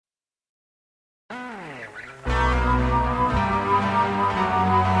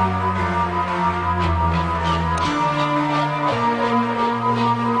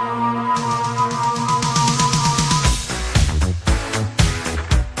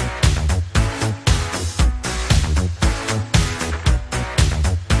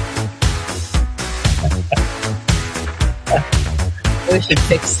We should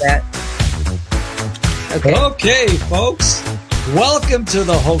fix that. Okay, folks. Welcome to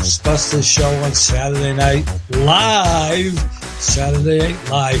the Hoaxbusters show on Saturday Night Live. Saturday Night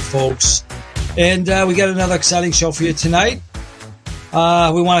Live, folks. And we got another exciting show for you tonight.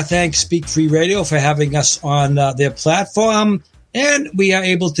 We want to thank Speak Free Radio for having us on their platform. And we are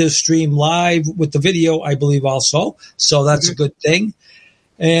able to stream live with the video, I believe, also. So that's a good thing.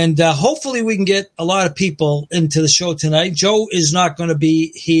 And hopefully we can get a lot of people into the show tonight. Joe is not going to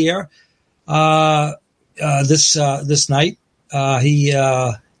be here this night. He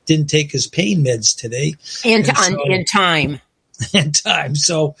didn't take his pain meds today. In time. In time.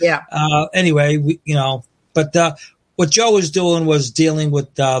 So, yeah. Anyway, but what Joe was doing was dealing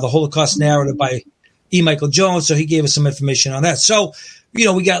with the Holocaust narrative by E. Michael Jones, so he gave us some information on that. So,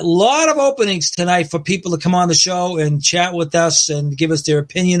 we got a lot of openings tonight for people to come on the show and chat with us and give us their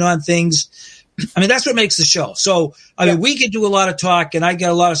opinion on things. I mean, that's what makes the show. So, I mean, we could do a lot of talk, and I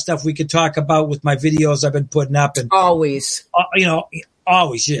got a lot of stuff we could talk about with my videos I've been putting up. And always.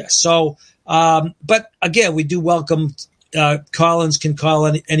 Always, yeah. So, but again, we do welcome call-ins can call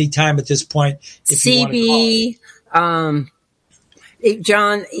any time at this point. If CB, you want to call.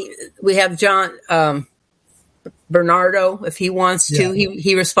 John, we have John Bernardo, if he wants to.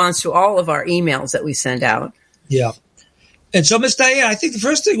 He responds to all of our emails that we send out. Yeah. And so, Miss Diane, I think the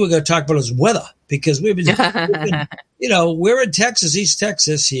first thing we're going to talk about is weather, because we've been we're in Texas, East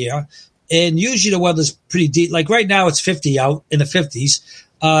Texas here, and usually the weather's pretty deep. Like right now, it's 50 out in the 50s.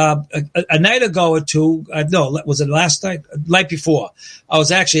 A night ago or two, was it last night? Night before, I was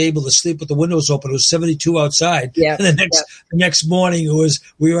actually able to sleep with the windows open. It was 72 outside. Yeah. And the next morning,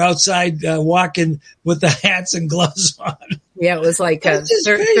 we were outside walking with the hats and gloves on. Yeah, it was like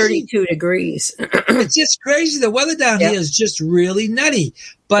 32 degrees. It's just crazy. The weather down here is just really nutty.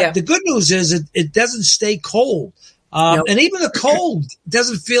 But the good news is it doesn't stay cold. And even the cold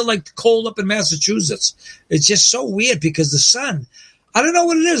doesn't feel like the cold up in Massachusetts. It's just so weird because the sun, I don't know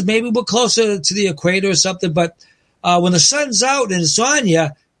what it is. Maybe we're closer to the equator or something. But when the sun's out and it's on you,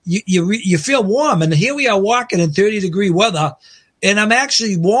 you feel warm. And here we are walking in 30-degree weather, and I'm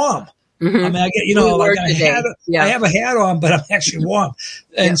actually warm. Mm-hmm. I mean, I have a hat on, but I'm actually warm.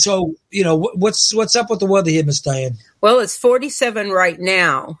 And so, what's up with the weather here, Miss Diane? Well, it's 47 right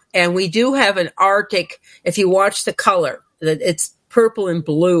now, and we do have an Arctic. If you watch the color, it's purple and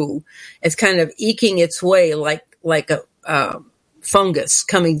blue. It's kind of eking its way like a fungus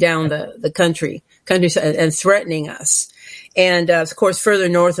coming down the countryside and threatening us. And of course, further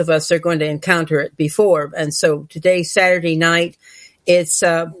north of us, they're going to encounter it before. And so today, Saturday night, it's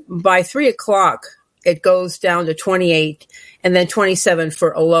by 3:00, it goes down to 28 and then 27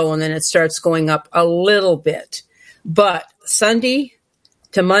 for a low, and then it starts going up a little bit. But Sunday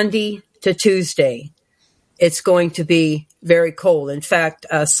to Monday to Tuesday, it's going to be very cold. In fact,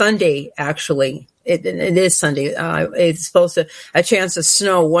 Sunday, actually, it is Sunday. It's supposed to a chance of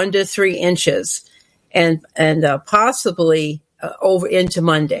snow 1 to 3 inches, and possibly over into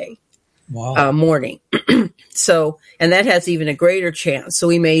Monday. Wow. Morning. So, and that has even a greater chance. So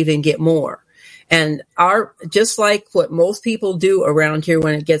we may even get more. And just like what most people do around here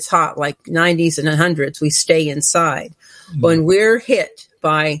when it gets hot, like 90s and 100s, we stay inside. Mm-hmm. When we're hit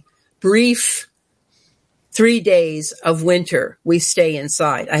by brief 3 days of winter, we stay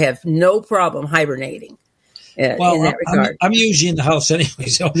inside. I have no problem hibernating. In that regard. I'm usually in the house anyway.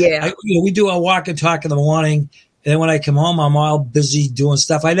 So we do our walk and talk in the morning. And then when I come home, I'm all busy doing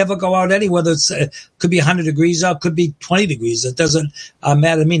stuff. I never go out anywhere. It could be 100 degrees out, could be 20 degrees. It doesn't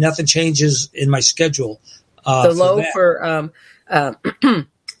matter to me. Nothing changes in my schedule. The low for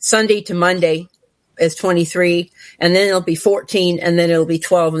Sunday to Monday is 23, and then it'll be 14, and then it'll be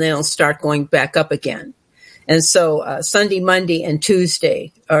 12, and then it'll start going back up again. And so Sunday, Monday, and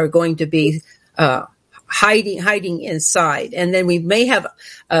Tuesday are going to be hiding inside. And then we may have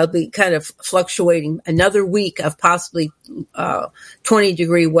be kind of fluctuating another week of possibly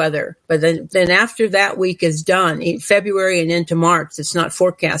 20-degree weather. But then after that week is done, in February and into March, it's not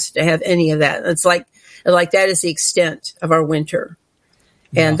forecasted to have any of that. It's like that is the extent of our winter.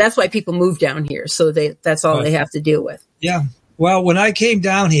 And that's why people move down here. So that's all they have to deal with. Yeah. Well, when I came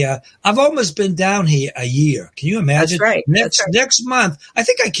down here, I've almost been down here a year. Can you imagine? That's right. Next month, I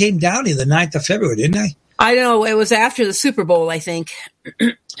think I came down here the 9th of February, didn't I? I know. It was after the Super Bowl, I think.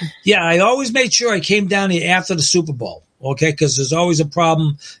 Yeah, I always made sure I came down here after the Super Bowl, okay? Because there's always a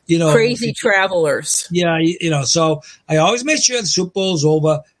problem, Crazy travelers. Yeah, so I always made sure the Super Bowl's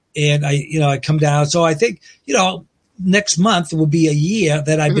over and I come down. So I think, next month will be a year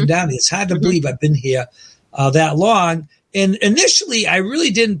that I've been down here. It's hard to believe I've been here that long. And initially, I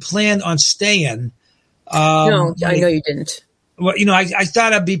really didn't plan on staying. No, I know you didn't. well, I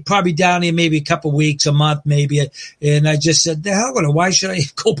thought I'd be probably down here maybe a couple weeks, a month, maybe. And I just said, the hell with it. Why should I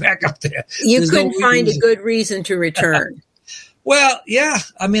go back up there? You couldn't find a good reason to return. Well, yeah.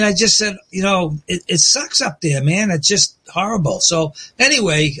 I mean, I just said, it sucks up there, man. It's just horrible. So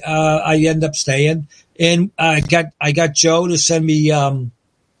anyway, I end up staying, and I got Joe to send me, a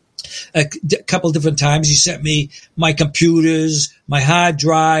couple different times. He sent me my computers, my hard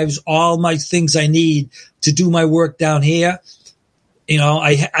drives, all my things I need to do my work down here.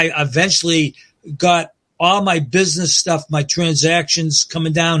 I eventually got all my business stuff, my transactions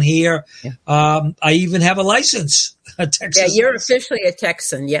coming down here. Yeah. I even have a license, a Texas. Yeah, you're license. Officially a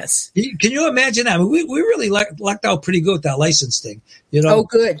Texan, yes. Can you imagine that? I mean, we really lucked out pretty good with that license thing. Oh,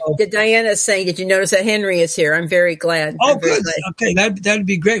 good. Diana's saying, did you notice that Henry is here? I'm very glad. Oh, good. Okay, that'd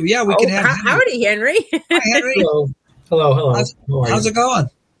be great. Yeah, we can have Henry. Howdy, Henry. Hi, Henry. Hello. How's it going?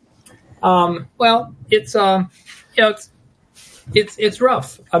 Well, it's it's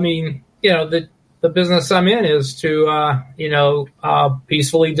rough. I mean, the business I'm in is to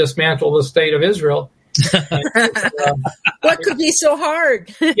peacefully dismantle the state of Israel. What could be so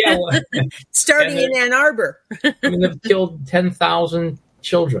hard? Yeah, starting in Ann Arbor. I mean, they've killed 10,000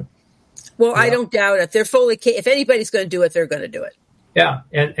 children. Well, I don't doubt it. They're fully. If anybody's going to do it, they're going to do it. Yeah,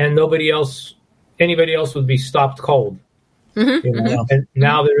 and anybody else would be stopped cold. Mm-hmm. And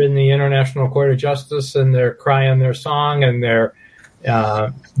now they're in the International Court of Justice, and they're crying their song, and they're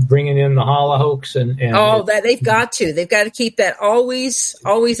bringing in the hoax and that they've got to keep that always.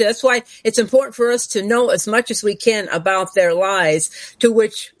 That's why it's important for us to know as much as we can about their lies, to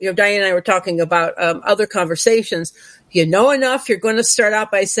which, Diane and I were talking about other conversations. You know enough, you're going to start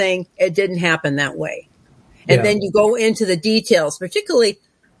out by saying it didn't happen that way. And then you go into the details, particularly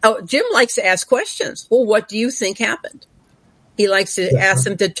Jim likes to ask questions. Well, what do you think happened? He likes to ask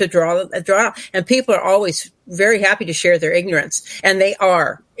them to draw out. And people are always very happy to share their ignorance. And they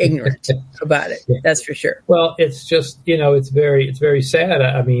are ignorant about it. That's for sure. Well, it's just, it's very sad.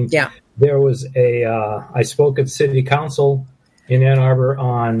 I mean, there was I spoke at City Council in Ann Arbor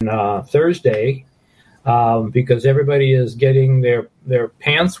on Thursday because everybody is getting their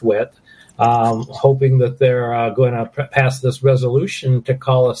pants wet, hoping that they're going to pass this resolution to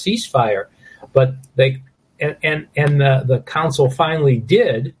call a ceasefire. But the council finally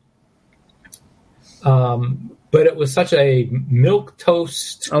did, but it was such a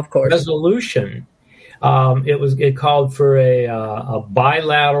milquetoast resolution. It called for a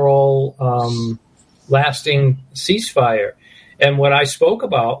bilateral, lasting ceasefire, and what I spoke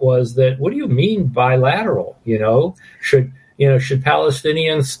about was that. What do you mean bilateral? Should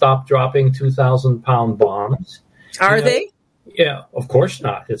Palestinians stop dropping 2,000-pound bombs? Are they? Yeah, of course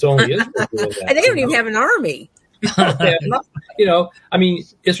not. It's only Israel doing that. And they don't even have an army. I mean,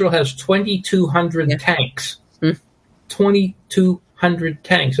 Israel has 2,200 tanks. 2,200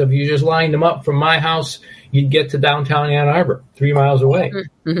 tanks. If you just lined them up from my house, you'd get to downtown Ann Arbor, 3 miles away.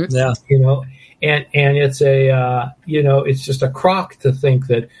 Mm-hmm. Yeah. And it's it's just a crock to think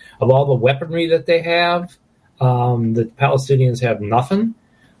that of all the weaponry that they have, the Palestinians have nothing.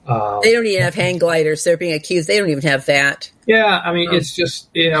 They don't even have hang gliders. They're being accused. They don't even have that. Yeah, I mean, it's just,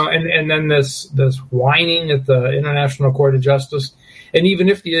 and then this whining at the International Court of Justice. And even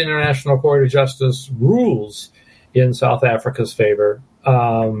if the International Court of Justice rules in South Africa's favor,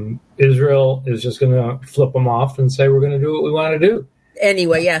 Israel is just going to flip them off and say, we're going to do what we want to do.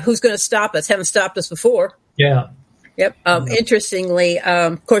 Anyway, who's going to stop us? Haven't stopped us before. Yeah. Yep. Interestingly,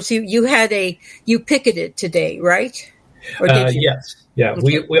 of course, you picketed today, right? Or did you? Yes. Yeah,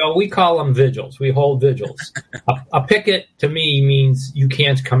 okay. we call them vigils. We hold vigils. a picket to me means you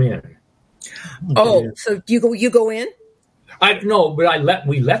can't come in. Oh, so you go in? No, but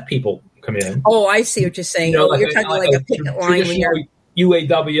we let people come in. Oh, I see what you're saying. You're talking like a picket line.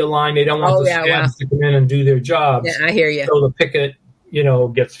 UAW line. They don't want the staff to come in and do their jobs. Yeah, I hear you. So the picket,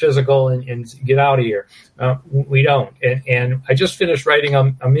 gets physical and get out of here. We don't. And I just finished writing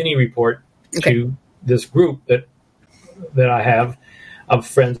a mini report to this group that I have of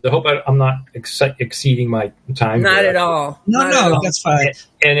friends. I hope I'm not exceeding my time. Not at all. No, that's fine.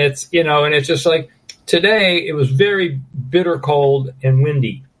 And it's, and it's just like today it was very bitter cold and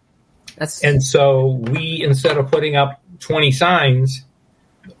windy. And so we, instead of putting up 20 signs,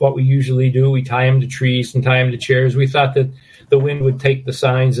 what we usually do, we tie them to trees and tie them to chairs. We thought that the wind would take the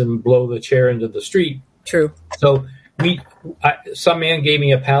signs and blow the chair into the street. True. So some man gave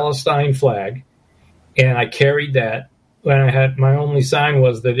me a Palestine flag, and I carried that. When I had my only sign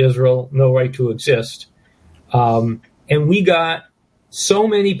was that Israel no right to exist, and we got so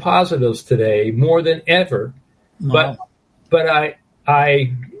many positives today, more than ever. Wow. But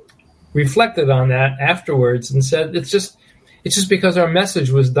I reflected on that afterwards and said it's just It's just because our message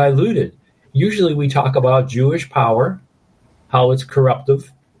was diluted. Usually we talk about Jewish power, how it's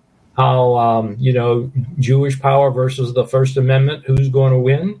corruptive, how, Jewish power versus the First Amendment, who's going to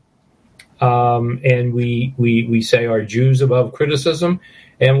win. And we say, are Jews above criticism?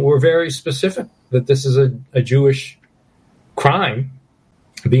 And we're very specific that this is a Jewish crime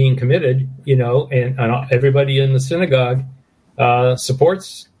being committed, and everybody in the synagogue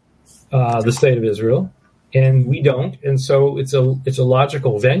supports the state of Israel, and we don't. And so it's a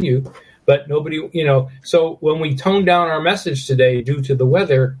logical venue. But nobody, so when we toned down our message today due to the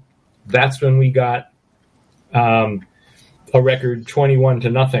weather, that's when we got a record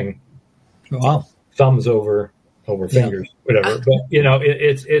 21-0. Wow. Thumbs over fingers, whatever. But,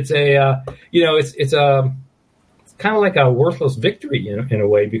 it's kind of like a worthless victory in a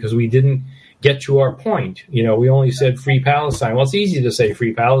way, because we didn't get to our point. We only said free Palestine. Well, it's easy to say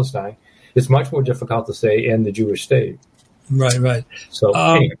free Palestine. It's much more difficult to say and the Jewish state. Right. So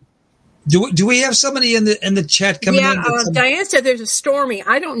anyway. Do we have somebody in the chat coming in? Yeah, Diane said there's a Stormy.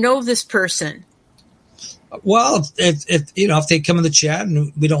 I don't know this person. Well, if they come in the chat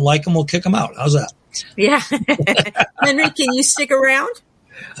and we don't like them, we'll kick them out. How's that? Yeah. Henry, can you stick around?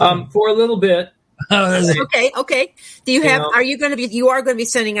 For a little bit. Okay. Do you have? You are going to be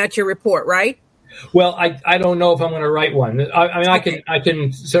sending out your report, right? Well, I don't know if I'm going to write one. I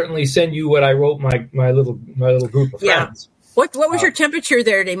can certainly send you what I wrote my little group of friends. What was your temperature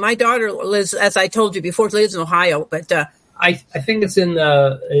there today? My daughter lives, as I told you before, lives in Ohio, but I think it's in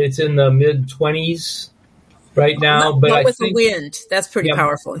the mid-20s right now. But with the wind, that's pretty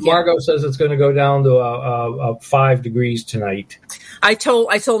powerful. Yeah. Margot says it's going to go down to 5 degrees tonight. I told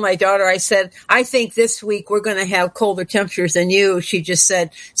my daughter, I said, I think this week we're going to have colder temperatures than you. She just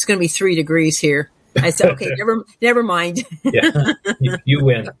said it's going to be 3 degrees here. I said, okay, never mind. Yeah, you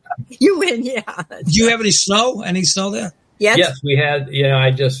win. You win, yeah. Do you have any snow? Any snow there? Yes, we had.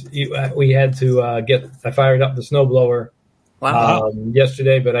 We had to I fired up the snowblower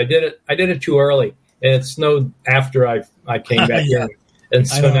yesterday, but I did it too early, and it snowed after I came back in, and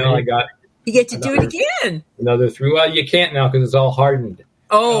so now I got. You get to do it again. Another 3. Well, you can't now because it's all hardened.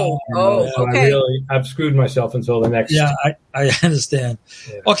 So okay. I've screwed myself until the next. Yeah, I understand.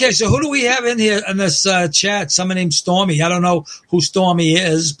 Yeah. Okay, so who do we have in here in this chat? Someone named Stormy. I don't know who Stormy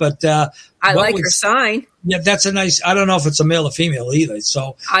is, but I like her sign. Yeah, that's a nice. I don't know if it's a male or female either.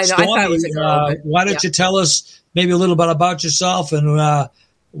 So, I know. Stormy, I thought it was a girl, why don't you tell us maybe a little bit about yourself and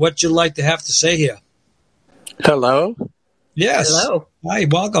what you'd like to have to say here? Hello. Yes. Hello. Hi.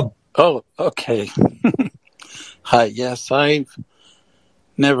 Welcome. Oh, okay. Hi. Yes, I've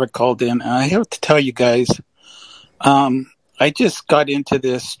never called in. I have to tell you guys, I just got into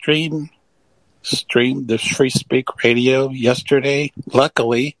this stream, the Free Speak Radio yesterday,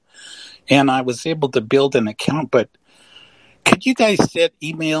 luckily, and I was able to build an account. But could you guys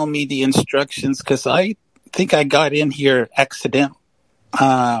email me the instructions? Because I think I got in here accident.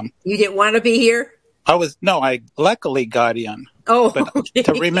 You didn't want to be here? I luckily got in. Oh, but okay.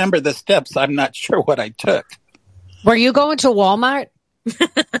 To remember the steps, I'm not sure what I took. Were you going to Walmart?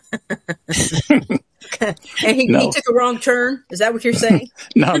 And he took a wrong turn? Is that what you're saying?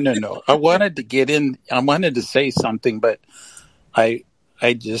 No. I wanted to get in. I wanted to say something, but I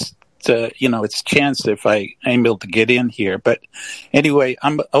just, it's chance if I'm able to get in here. But anyway,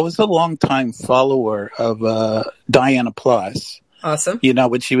 I was a long-time follower of Diana Plus. Awesome.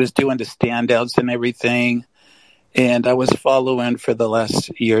 When she was doing the standouts and everything. And I was following for the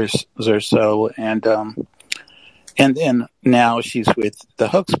last years or so. And then now she's with the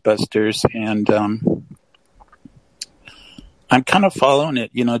Hoaxbusters. And I'm kind of following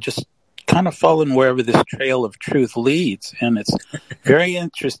it, just kind of following wherever this trail of truth leads. And it's very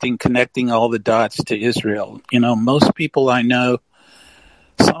interesting connecting all the dots to Israel. Most people I know,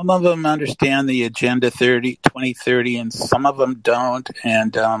 some of them understand the Agenda 2030, and some of them don't.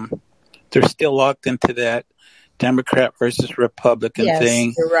 And they're still locked into that Democrat versus Republican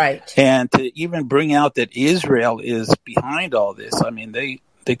thing. You're right. And to even bring out that Israel is behind all this, I mean, they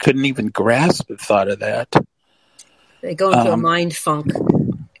couldn't even grasp the thought of that. They go into a mind funk.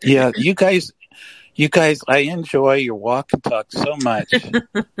 Yeah, you guys, I enjoy your walk and talk so much. And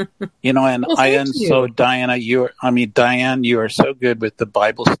Diane, you are so good with the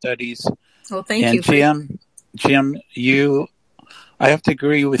Bible studies. Well, thank you. And Jim, I have to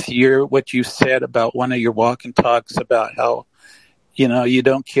agree with what you said about one of your walk and talks about how, you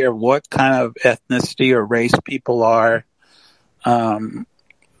don't care what kind of ethnicity or race people are.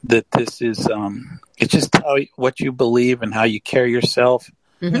 That this is, it's just what you believe and how you carry yourself.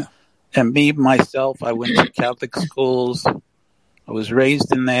 Mm-hmm. And me, myself, I went to Catholic schools. I was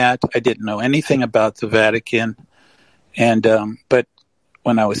raised in that. I didn't know anything about the Vatican. And but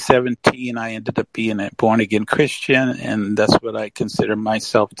when I was 17, I ended up being a born-again Christian, and that's what I consider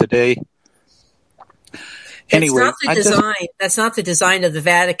myself today. Anyway, that's not the design of the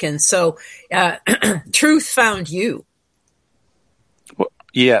Vatican. So, truth found you. Well,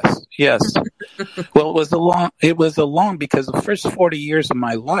 yes. Well, it was a long because the first 40 years of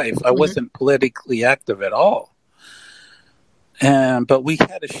my life, I wasn't politically active at all. But we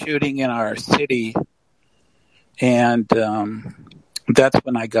had a shooting in our city, and that's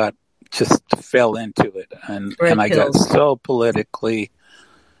when I just fell into it, and I got so politically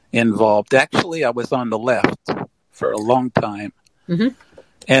involved. Actually, I was on the left for a long time.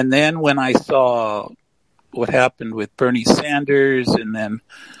 And then when I saw what happened with Bernie Sanders, and then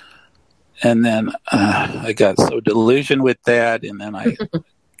I got so delusioned with that, and then I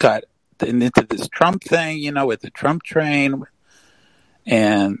got into this Trump thing, with the Trump train,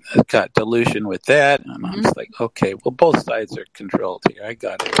 and I got delusion with that, and I was like, okay, well, both sides are controlled here. I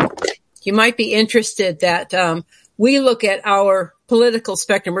got it. You might be interested that we look at our political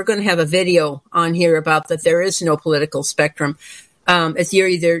spectrum. We're going to have a video on here about that there is no political spectrum. It's you're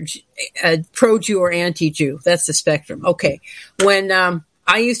either pro-Jew or anti-Jew. That's the spectrum. Okay. When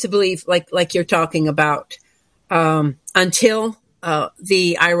I used to believe, like you're talking about, until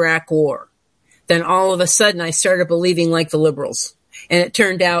the Iraq War, then all of a sudden I started believing like the liberals. And it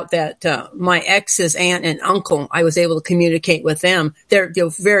turned out that my ex's aunt and uncle, I was able to communicate with them. They're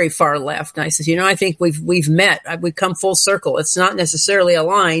very far left. And I said, I think we've met. We've come full circle. It's not necessarily a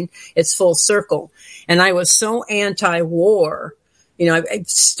line. It's full circle. And I was so anti-war. And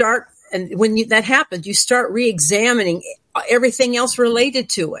when that happens, you start re-examining everything else related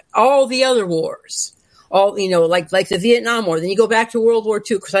to it. All the other wars. All, like the Vietnam War. Then you go back to World War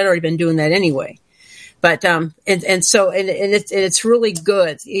II, because I'd already been doing that anyway. But it's really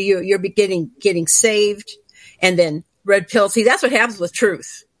good. You're getting saved, and then red pill. See, that's what happens with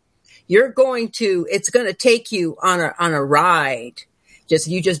truth. It's going to take you on a ride.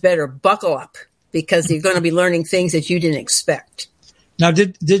 You just better buckle up, because you're going to be learning things that you didn't expect. Now,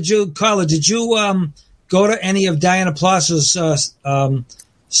 did you, Carla? Did you go to any of Diana Ploss's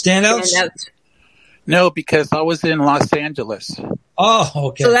standouts? No, because I was in Los Angeles. Oh,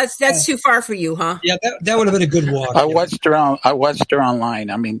 okay. So that's too far for you, huh? Yeah, that would have been a good walk. I watched her online.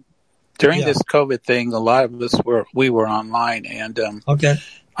 I mean, during this COVID thing, a lot of us were online, and okay.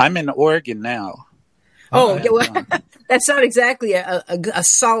 I'm in Oregon now. Oh, that's not exactly a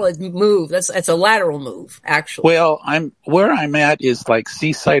solid move. That's a lateral move, actually. Well, where I'm at is like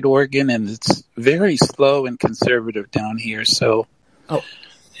Seaside, Oregon, and it's very slow and conservative down here. So,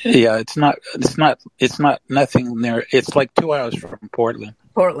 yeah, it's not nothing there. It's like 2 hours from Portland.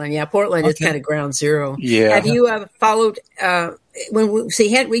 Portland is kind of ground zero. Yeah. Have you followed? When we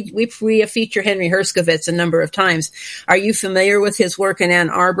see we feature Henry Herskovitz a number of times. Are you familiar with his work in Ann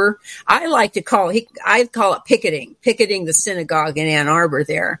Arbor? I like to call it picketing the synagogue in Ann Arbor.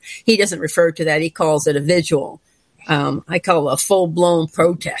 There, he doesn't refer to that. He calls it a vigil. I call it a full-blown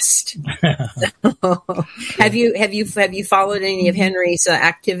protest. Have you followed any of Henry's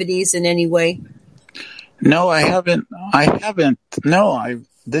activities in any way? No, I haven't. No,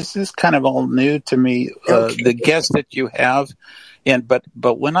 this is kind of all new to me. Okay. The guests that you have, but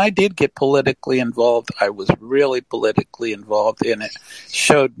when I did get politically involved, I was really politically involved, and it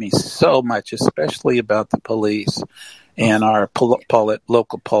showed me so much, especially about the police and our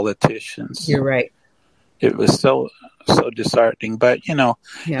local politicians. You're right. It was so disheartening, but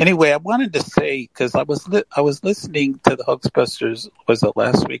Anyway, I wanted to say, because I was listening to the Hoaxbusters, was it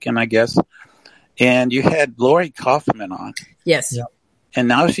last weekend, I guess, and you had Lori Kaufman on. Yes. Yeah. And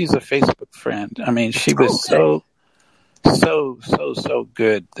now she's a Facebook friend. I mean, she was so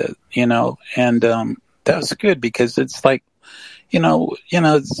good that, and that's good, because it's like,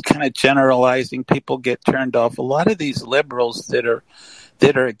 it's kind of generalizing. People get turned off. A lot of these liberals that are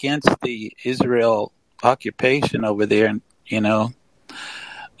against the Israel occupation over there, and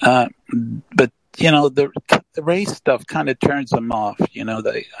but the race stuff kind of turns them off.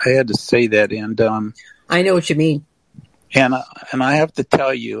 I had to say that, and I know what you mean. And I have to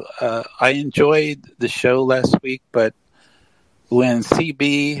tell you, I enjoyed the show last week, but when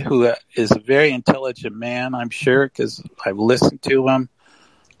CB, who is a very intelligent man, I'm sure, because I've listened to him,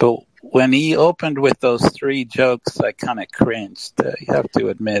 but when he opened with those 3 jokes, I kind of cringed. You have to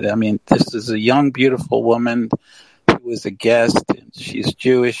admit. I mean, this is a young, beautiful woman who was a guest, and she's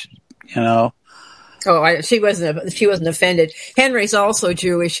Jewish, Oh, she wasn't offended. Henry's also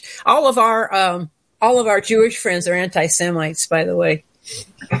Jewish. All of our Jewish friends are anti-Semites, by the way.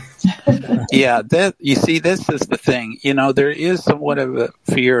 Yeah, you see, this is the thing. There is somewhat of a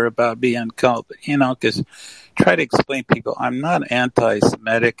fear about being called, because try to explain people. I'm not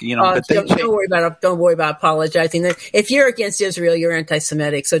anti-Semitic, but don't worry about apologizing. If you're against Israel, you're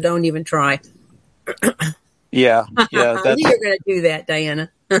anti-Semitic, so don't even try. Yeah. You're going to do that,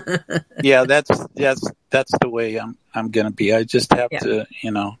 Diana. Yeah, that's the way I'm going to be. I just have to,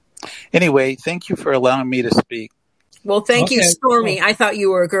 Anyway, thank you for allowing me to speak. Well, thank you, Stormy. Cool. I thought you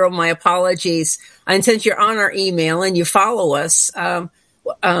were a girl. My apologies. And since you're on our email and you follow us,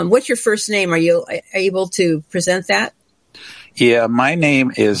 what's your first name? Are you able to present that? Yeah, my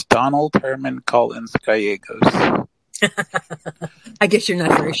name is Donald Herman Collins Gallegos. I guess you're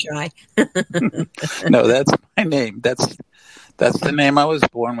not very shy. No, that's my name. That's the name I was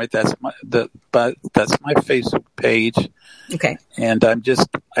born with. That's my Facebook page. Okay. And I just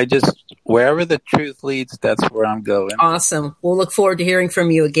wherever the truth leads, that's where I'm going. Awesome. We'll look forward to hearing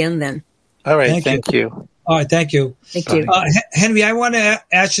from you again then. All right. Thank you. All right. Thank you. Thank you. Henry, I want to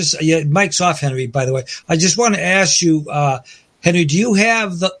ask you, mic's off, Henry, by the way. I just want to ask you, Henry, do you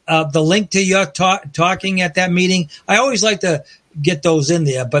have the link to your talking at that meeting? I always like to get those in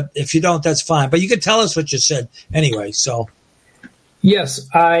there, but if you don't, that's fine. But you can tell us what you said anyway. So, yes,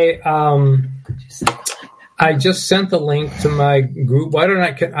 I just sent the link to my group. Why don't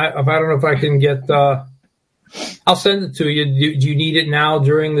I don't know if I can get. I'll send it to you. Do you need it now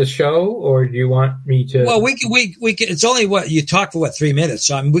during the show, or do you want me to? Well, we can. It's only you talk for 3 minutes,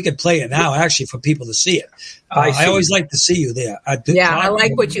 so we could play it now actually for people to see it. I always like to see you there. I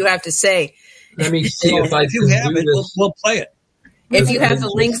like what you have to say. Let me see if you have it. We'll play it. If you have the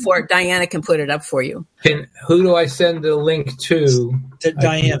link for it, Diana can put it up for you. Who do I send the link to? To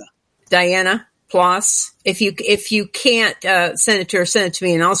Diana. Diana Ploss. If you can't send it to her, send it to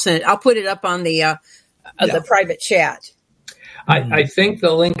me, and I'll send it. I'll put it up on the private chat. I think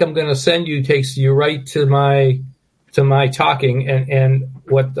the link I'm going to send you takes you right to my talking and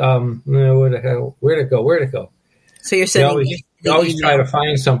what where'd it go? So you're sending. You always try to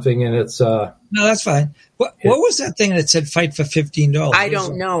find something, and it's no, that's fine. What was that thing that said fight for $15? I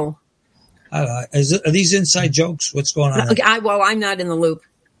don't know. Are these inside jokes? What's going on? I'm not in the loop.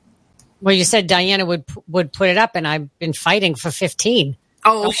 Well, you said Diana would put it up, and I've been fighting for 15.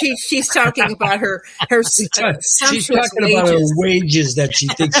 Oh, she's talking about her she's talking about her wages that she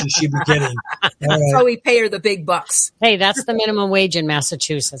thinks she should be getting. So we pay her the big bucks. Hey, that's the minimum wage in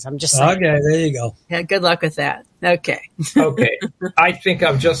Massachusetts. I'm just saying. Okay, there you go. Yeah, good luck with that. Okay. Okay. I think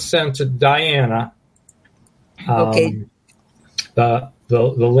I've just sent to Diana okay. The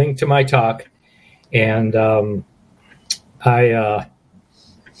link to my talk, and I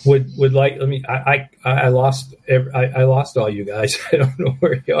would like. I lost all you guys. I don't know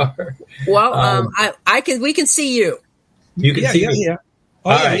where you are. Well, we can see you. You can see me. Yeah.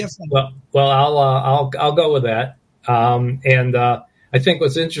 All right. Yes. Well, I'll go with that. And I think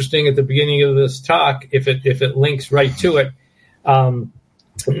what's interesting at the beginning of this talk, if it links right to it,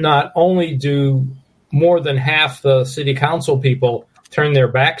 not only do more than half the city council people turn their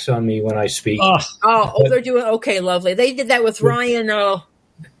backs on me when I speak. They're doing okay. Lovely. They did that with Ryan.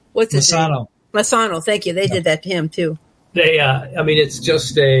 What's his name? Massano. Thank you. They did that to him too. They. It's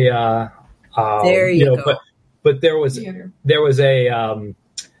just a. There you go. But there was a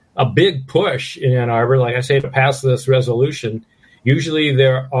big push in Ann Arbor, like I say, to pass this resolution. Usually,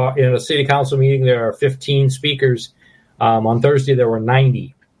 there are in a city council meeting there are 15 speakers. On Thursday there were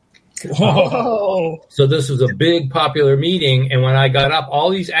 90. Whoa. So this was a big popular meeting, and when I got up,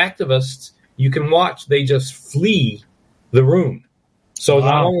 all these activists you can watch, they just flee the room. So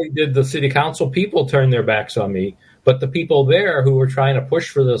not only did the city council people turn their backs on me, but the people there who were trying to push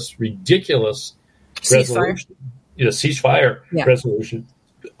for this ridiculous resolution, ceasefire resolution,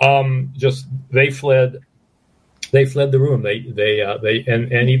 they fled the room. They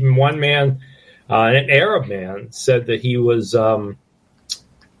even one man, an Arab man, said that he was, he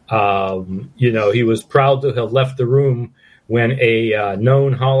was proud to have left the room when a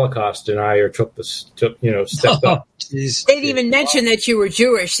known Holocaust denier stepped up. They didn't even mention that you were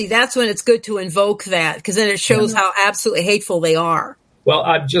Jewish. See, that's when it's good to invoke that, because then it shows how absolutely hateful they are. Well,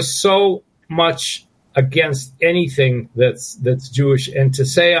 I'm just so much against anything that's Jewish, and to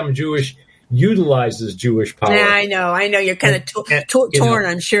say I'm Jewish utilizes Jewish power. Yeah, I know. You're kind of torn,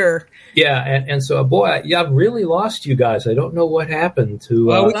 I'm sure. Yeah, and so, I've really lost you guys. I don't know what happened to.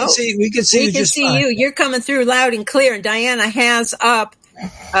 We can see you. You're coming through loud and clear. And Diana has up.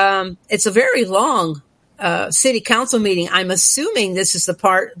 It's a very long city council meeting. I'm assuming this is the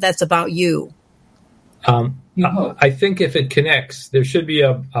part that's about you. I think if it connects, there should be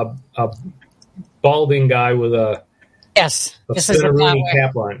a balding guy with a this is Rooney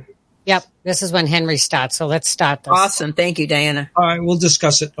cap on. Yep. This is when Henry starts. So let's start this. Awesome. Thank you, Diana. All right, we'll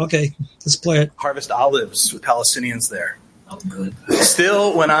discuss it. Okay, let's play it. Harvest olives with Palestinians there. Oh, good.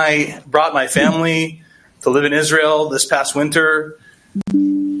 Still, when I brought my family to live in Israel this past winter,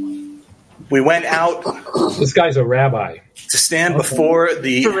 we went out. This guy's a rabbi. To stand before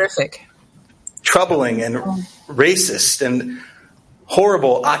the terrific, troubling and racist and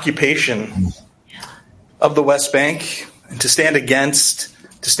horrible occupation of the West Bank, and to stand against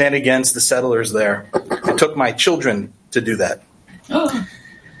the settlers there. It took my children to do that.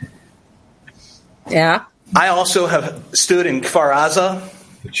 Yeah. I also have stood in Kfar Aza.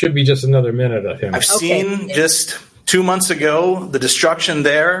 It should be just another minute of him. I've seen just 2 months ago the destruction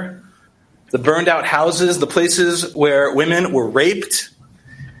there, the burned out houses, the places where women were raped.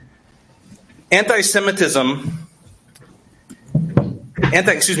 Anti-Zionism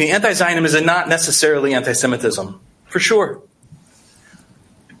is not necessarily anti-Semitism, for sure.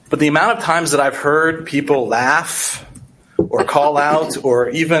 But the amount of times that I've heard people laugh or call out or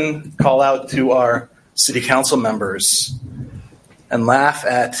even call out to our city council members and laugh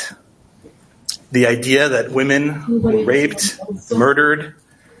at the idea that women were raped, murdered,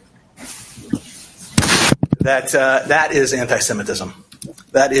 that is anti-Semitism.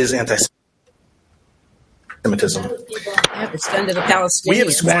 That is anti-Semitism. It's done to the Palestinians. We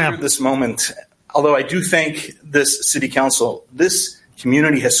have squandered this moment, although I do think this city council, this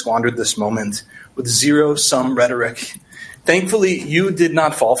community has squandered this moment with zero-sum rhetoric. Thankfully, you did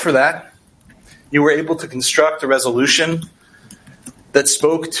not fall for that. You were able to construct a resolution that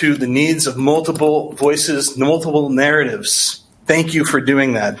spoke to the needs of multiple voices, multiple narratives. Thank you for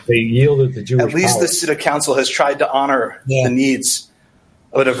doing that. They yielded to Jewish At least power. the city council has tried to honor the needs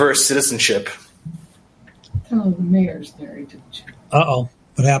of a diverse citizenship. Oh, the mayor's there. Uh-oh.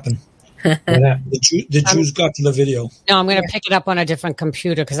 What happened? The Jews got to the video. No, I'm going to pick it up on a different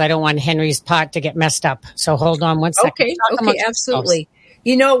computer because I don't want Henry's part to get messed up. So hold on one second. Okay, absolutely.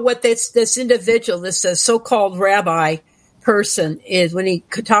 You know what this individual, this so-called rabbi person is, when he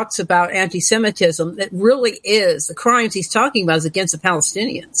talks about anti-Semitism, that really is, the crimes he's talking about is against the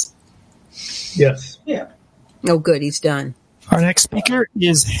Palestinians. Yes. Yeah. Oh, good, he's done. Our next speaker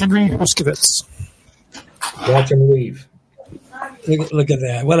is Henry Hoaxbusters. Watch him leave. Look at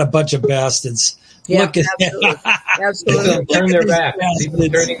that. What a bunch of bastards. Yeah, Look at absolutely. Absolutely. Turn their backs. People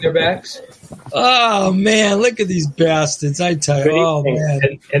turning their backs. Oh, man. Look at these bastards. I tell you. Oh,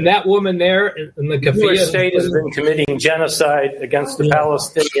 man. And that woman there in the The kafia state has been committing genocide against the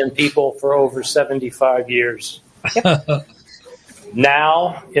Palestinian people for over 75 years.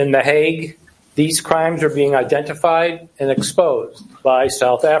 Now, in The Hague, these crimes are being identified and exposed by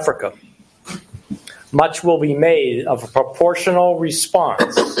South Africa. Much will be made of a proportional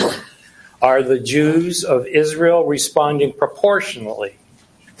response. Are the Jews of Israel responding proportionally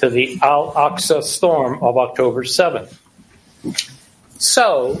to the Al-Aqsa storm of October 7th?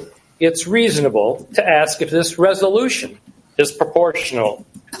 So, it's reasonable to ask if this resolution is proportional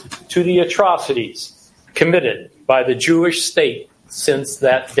to the atrocities committed by the Jewish state since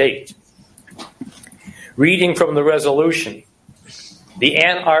that date. Reading from the resolution, the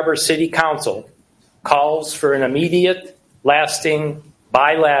Ann Arbor City Council calls for an immediate, lasting,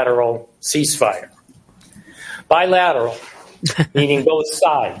 bilateral ceasefire. Bilateral, meaning both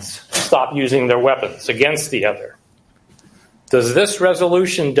sides stop using their weapons against the other. Does this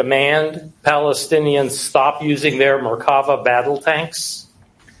resolution demand Palestinians stop using their Merkava battle tanks,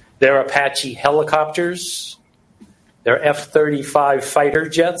 their Apache helicopters, their F-35 fighter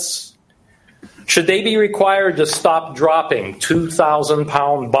jets? Should they be required to stop dropping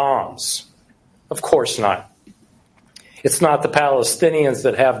 2,000-pound bombs? Of course not. It's not the Palestinians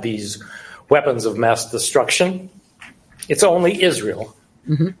that have these weapons of mass destruction. It's only Israel.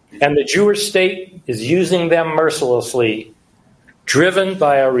 Mm-hmm. And the Jewish state is using them mercilessly, driven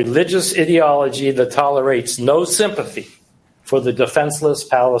by a religious ideology that tolerates no sympathy for the defenseless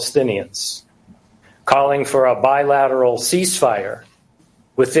Palestinians. Calling for a bilateral ceasefire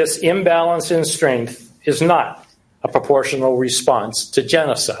with this imbalance in strength is not a proportional response to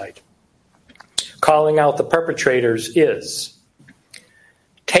genocide. Calling out the perpetrators is.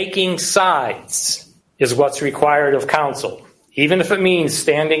 Taking sides is what's required of counsel, even if it means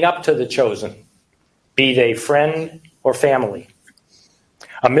standing up to the chosen, be they friend or family.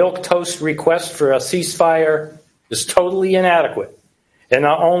 A milquetoast request for a ceasefire is totally inadequate and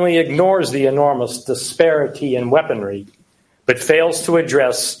not only ignores the enormous disparity in weaponry, but fails to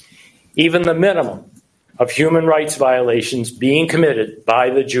address even the minimum of human rights violations being committed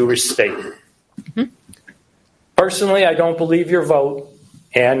by the Jewish state. Mm-hmm. Personally, I don't believe your vote,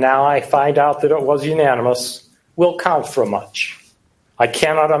 and now I find out that it was unanimous, will count for much. I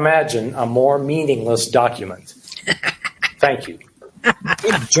cannot imagine a more meaningless document. Thank you.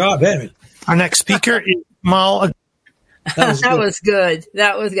 Good job, Henry. Our next speaker is Mal. That was good.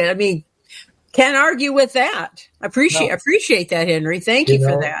 I mean, can't argue with that. Appreciate that, Henry. Thank you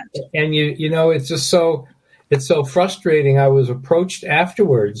for that. And it's just so frustrating. I was approached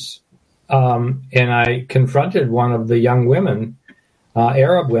afterwards, and I confronted one of the young women,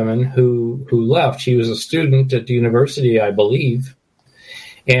 Arab women who left. She was a student at the university, I believe.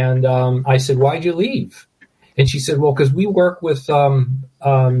 And I said, "Why'd you leave?" And she said, "Well, because we work with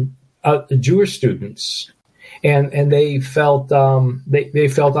Jewish students, and they felt they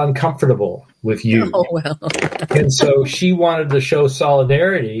felt uncomfortable with you." Oh, well. And so she wanted to show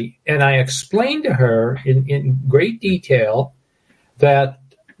solidarity, and I explained to her in great detail that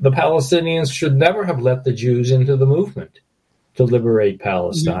the Palestinians should never have let the Jews into the movement to liberate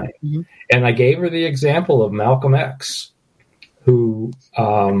Palestine. Mm-hmm. And I gave her the example of Malcolm X, who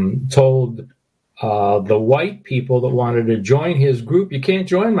told the white people that wanted to join his group, "You can't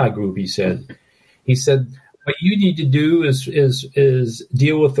join my group," he said. He said, "What you need to do is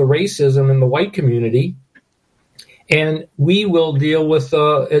deal with the racism in the white community, and we will deal with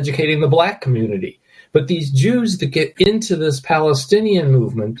educating the black community. But these Jews that get into this Palestinian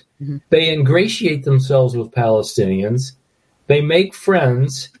movement, mm-hmm. they ingratiate themselves with Palestinians, they make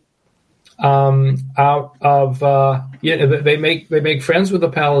friends out of they make friends with the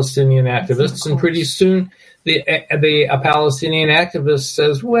Palestinian activists, and pretty soon a Palestinian activist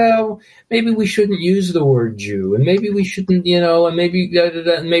says, well, maybe we shouldn't use the word Jew, and maybe we shouldn't,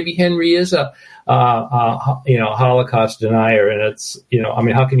 and maybe Henry is a Holocaust denier, and it's,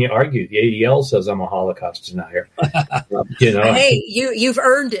 how can you argue? The ADL says I'm a Holocaust denier. Hey, you've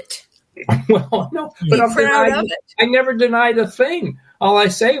earned it. Well, no, but I'm proud of it. I never denied a thing. All I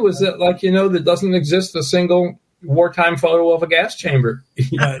say was that, there doesn't exist a single wartime photo of a gas chamber,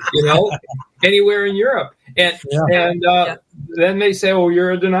 anywhere in Europe. And then they say, "Oh,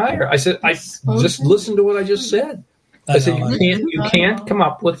 you're a denier." I said, "I just listen to what I just said." I said, "You can't come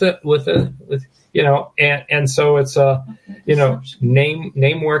up with and so it's name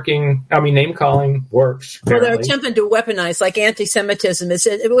calling works. Apparently. Well, they're attempting to weaponize like anti-Semitism.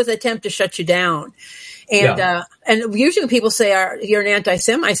 It was an attempt to shut you down. And and usually when people say you're an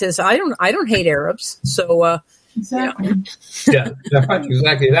anti-Semite, I says I don't hate Arabs. So exactly. Yeah,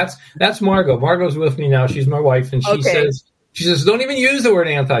 exactly. That's Margot. Margot's with me now. She's my wife, and she says don't even use the word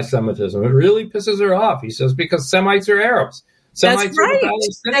anti-Semitism. It really pisses her off. He says because Semites are Arabs. Semites are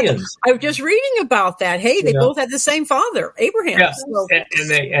Palestinians. I was just reading about that. Hey, they both had the same father, Abraham. Yeah. So.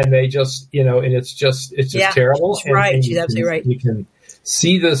 And they just and it's just terrible. That's right. She's absolutely right. You can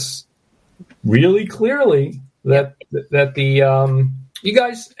see this really clearly that the you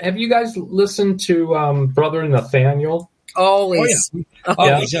guys listened to Brother Nathaniel? Always.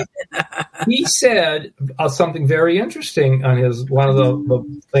 Oh, yeah. He said something very interesting on one of the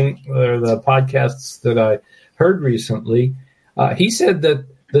podcasts that I heard recently. He said that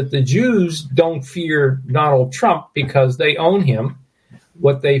the Jews don't fear Donald Trump because they own him.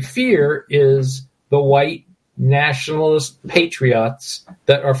 What they fear is the white nationalist patriots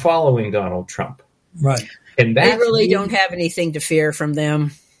that are following Donald Trump. Right. And they really don't have anything to fear from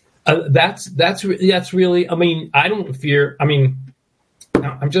them. That's really. I don't fear. I'm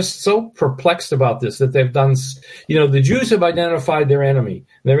just so perplexed about this that they've done. The Jews have identified their enemy.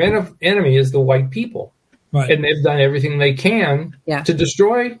 Their enemy is the white people, right? And they've done everything they can to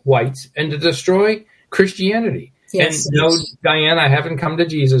destroy whites and to destroy Christianity. Yes. And no, Diane, I haven't come to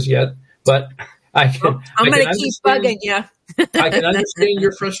Jesus yet, but I'm going to keep bugging you. I can understand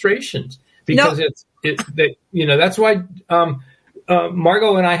your frustrations because that's why.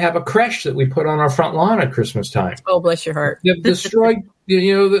 Margot and I have a creche that we put on our front lawn at Christmas time. Oh, bless your heart! They've destroyed,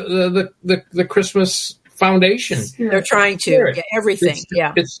 the Christmas foundation. They're trying to get everything.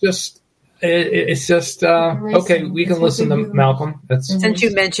 It's just okay. We can listen to Malcolm. Since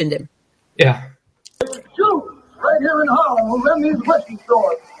you mentioned him. Yeah. Jews right here in Harlem who run these whiskey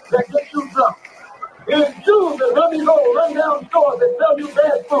stores that get you drunk. It's Jews that run down stores that sell you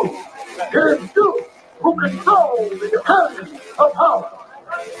bad food. It's Jews who control the economy of Harlem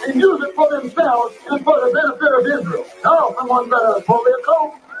and use it for themselves and for the benefit of Israel. Oh, someone better pull their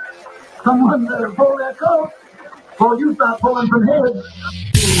coat. Someone better pull their coat before you start pulling some heads.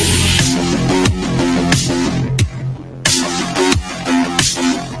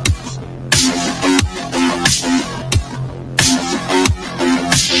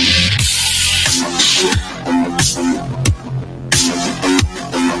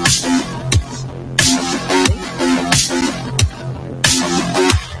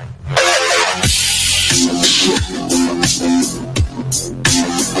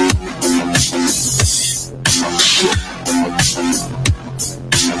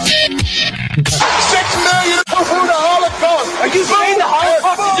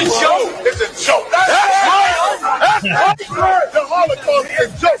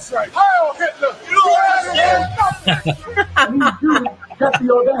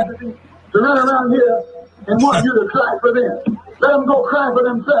 it in. Let them go cry for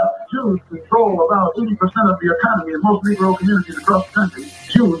themselves. Jews control about 80% of the economy in most Negro communities across the country.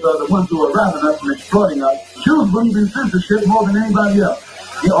 Jews are the ones who are robbing us and exploiting us. Jews believe in censorship more than anybody else.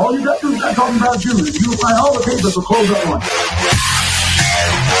 All you got to do is start talking about Jews. You'll find all the papers will close up one.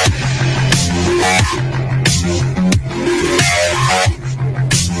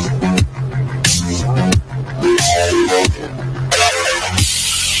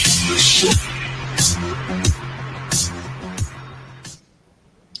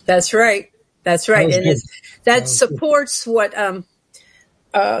 That's right. That's right. And that supports what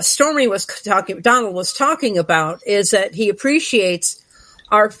Stormy was talking, Donald was talking about, is that he appreciates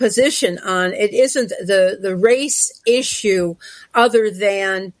our position on it isn't the race issue other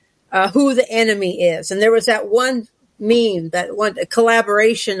than who the enemy is. And there was that one meme, that one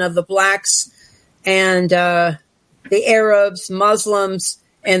collaboration of the blacks and the Arabs, Muslims,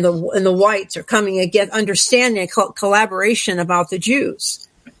 and the whites are coming against understanding collaboration about the Jews.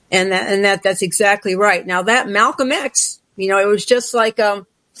 And that's exactly right. Now that Malcolm X, it was just like,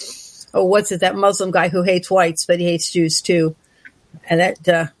 what's it? That Muslim guy who hates whites, but he hates Jews too. And that,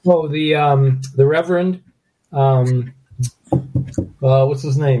 the Reverend, what's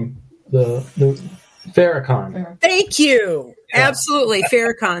his name? The Farrakhan. Thank you. Yeah. Absolutely.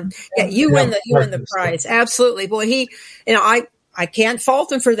 Farrakhan. Yeah. You win the prize. Absolutely. Boy, I can't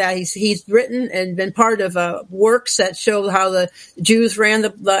fault him for that. He's written and been part of works that show how the Jews ran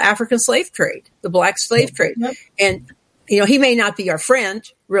the African slave trade, the black slave trade. Yep. And, he may not be our friend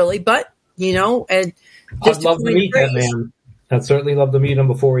really, but, and just I'd love to meet that man. I'd certainly love to meet him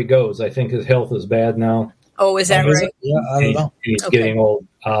before he goes. I think his health is bad now. Oh, is that right? Yeah, I don't know. He's getting old.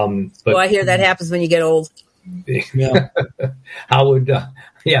 But I hear that happens when you get old. Yeah. How would I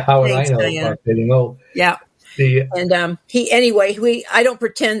know about getting old? Yeah. And I don't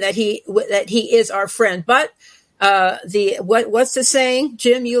pretend that he is our friend, but what's the saying,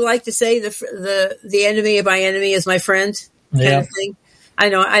 Jim? You like to say the enemy of my enemy is my friend, kind of thing. I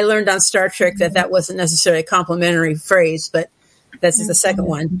know I learned on Star Trek that wasn't necessarily a complimentary phrase, but that's the second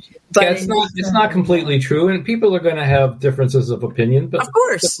one. But it's not completely true, and people are going to have differences of opinion. But of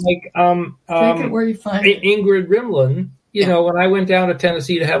course, take it where you find it. Ingrid Rimland, when I went down to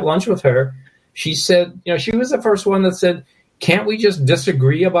Tennessee to have lunch with her, she said, she was the first one that said, "Can't we just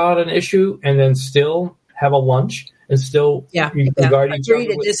disagree about an issue and then still have a lunch and still regard each other agree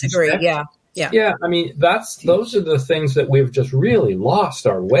to disagree?" Respect? Yeah. I mean, those are the things that we've just really lost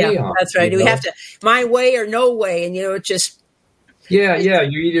our way on. That's right. We have to my way or no way, and it just. Yeah.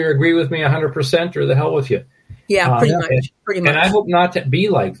 You either agree with me 100% or the hell with you. Yeah, pretty much. And I hope not to be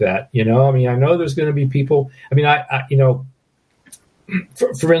like that. I mean, I know there's going to be people. I mean, I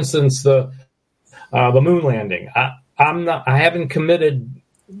for instance, the moon landing. I haven't committed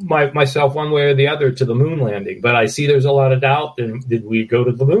myself one way or the other to the moon landing, but I see there's a lot of doubt. And did we go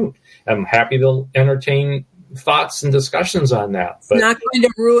to the moon? I'm happy to entertain thoughts and discussions on that. But it's not going to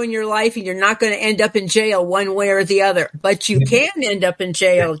ruin your life, and you're not going to end up in jail one way or the other. But you can end up in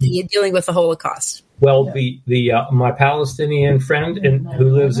jail dealing with the Holocaust. Well, the my Palestinian friend who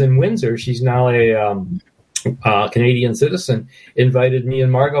lives in Windsor, she's now a Canadian citizen, invited me and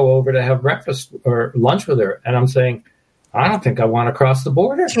Margot over to have breakfast or lunch with her, and I'm saying, I don't think I want to cross the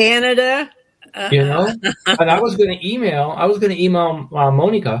border. Canada, And I was going to email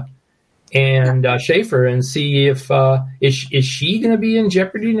Monica and Schaefer and see if is she going to be in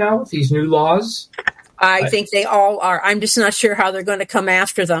jeopardy now with these new laws? I think they all are. I'm just not sure how they're going to come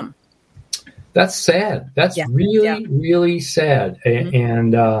after them. That's sad. That's really sad.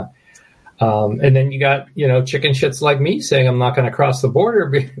 Mm-hmm. And then you got chicken shits like me saying I'm not going to cross the border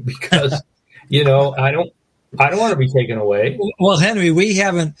because I don't want to be taken away. Well, Henry, we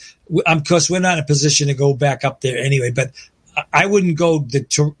haven't. Of course, we're not in a position to go back up there anyway. But I wouldn't go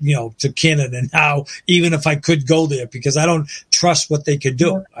to Canada now, even if I could go there, because I don't trust what they could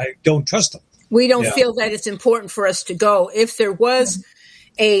do. I don't trust them. We don't feel that it's important for us to go. If there was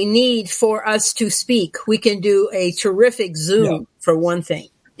a need for us to speak, we can do a terrific Zoom for one thing,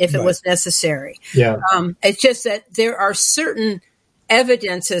 if it was necessary. Yeah. It's just that there are certain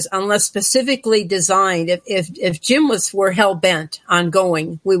evidences, unless specifically designed. If Jim were hell bent on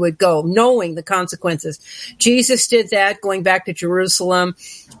going, we would go, knowing the consequences. Jesus did that, going back to Jerusalem.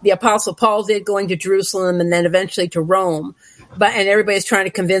 The Apostle Paul did, going to Jerusalem and then eventually to Rome. And everybody's trying to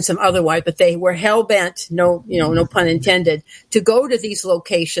convince him otherwise, but they were hell bent, no pun intended, to go to these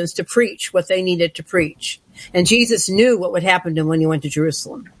locations to preach what they needed to preach. And Jesus knew what would happen to him when he went to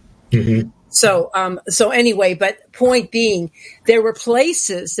Jerusalem. Mm-hmm. So anyway, but point being, there were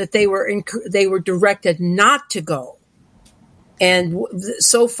places that they were directed not to go. And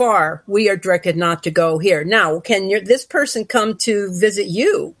so far, we are directed not to go here. Now, can this person come to visit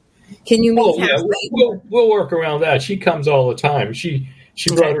you? Can you meet? Oh, yeah, we'll work around that. She comes all the time. She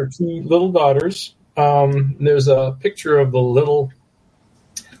brought her 2 little daughters. There's a picture of the little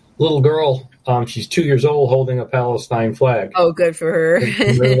girl. She's 2 years old, holding a Palestine flag. Oh, good for her!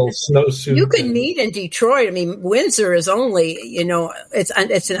 Little snowsuit. You could meet in Detroit. I mean, Windsor is only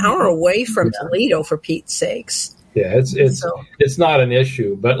it's an hour away from Toledo, for Pete's sakes. Yeah, it's not an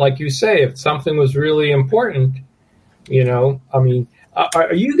issue. But like you say, if something was really important, I mean,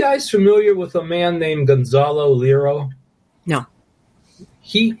 are you guys familiar with a man named Gonzalo Liro? No.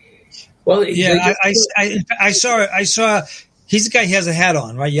 I saw. He's the guy who has a hat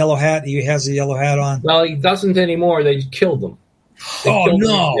on, right? Yellow hat. He has a yellow hat on. Well, he doesn't anymore. They killed him. Killed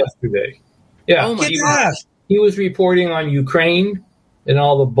him yesterday. Yeah. Oh my God. He was reporting on Ukraine and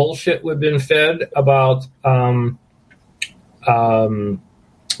all the bullshit we've been fed about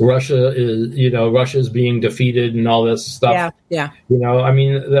Russia Russia's being defeated and all this stuff. Yeah. I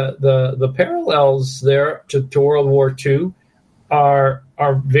mean, the parallels there to World War II are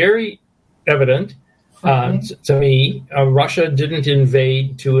very evident. To me, Russia didn't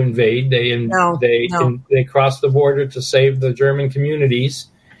invade to invade. They crossed the border to save the German communities.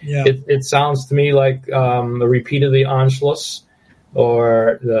 Yeah. It sounds to me like the repeat of the Anschluss,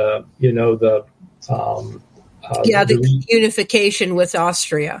 or the unification with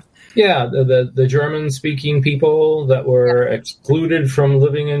Austria. Yeah, the German-speaking people that were excluded from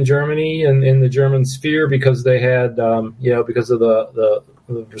living in Germany and in the German sphere because they had, because of the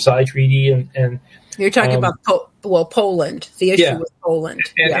Versailles Treaty and you're talking about Poland. The issue with Poland,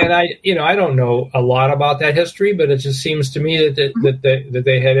 and I don't know a lot about that history, but it just seems to me that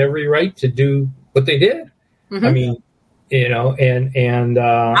they had every right to do what they did. Mm-hmm. I mean,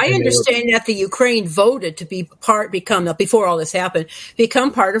 I understand that the Ukraine voted to before all this happened,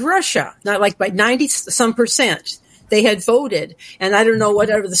 become part of Russia. Not like by 90% they had voted, and I don't know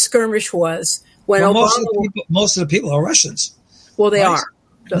whatever the skirmish was when most of the people are Russians. Well, they are.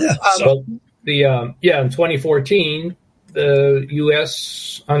 In 2014, the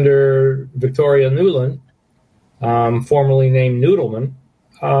U.S. under Victoria Nuland, formerly named Noodleman,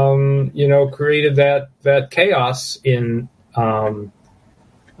 created that chaos in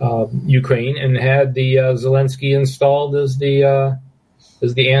Ukraine and had the Zelensky installed as the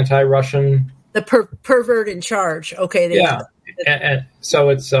anti-Russian, the pervert in charge. Okay, and so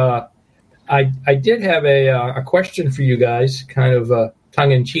it's I did have a question for you guys, kind of a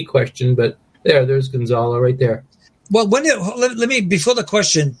tongue-in-cheek question, but there's Gonzalo right there. Well, let me before the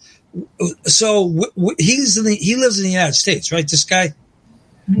question. So he lives in the United States, right? This guy.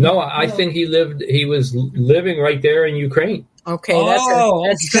 No, I think he was living right there in Ukraine. Okay,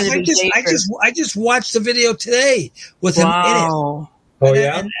 that's going to be dangerous. I just watched the video today with him in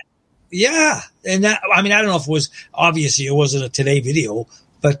it. And that, I mean, I don't know if it was, obviously it wasn't a Today video,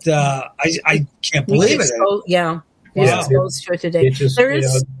 but I can't believe it. He's exposed to it today.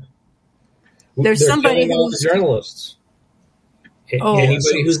 There's somebody who's journalists.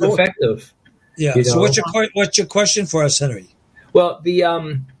 Anybody who's effective. Yeah. So what's your question for us, Henry? Well,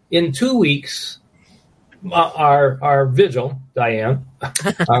 in 2 weeks, our vigil, Diane,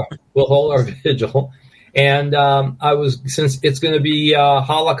 we'll hold our vigil, and since it's going to be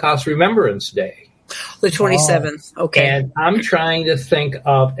Holocaust Remembrance Day, the 27th. Okay, and I'm trying to think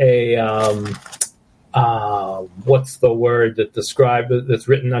of a what's the word that's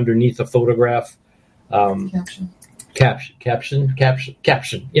written underneath a photograph? Caption.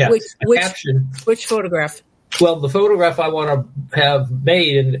 Yeah, caption. Which photograph? Well, the photograph I want to have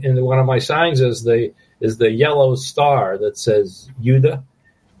made in one of my signs is the yellow star that says Yuda,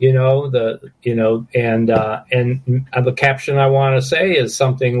 and the caption I want to say is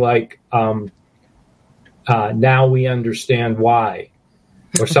something like, now we understand why,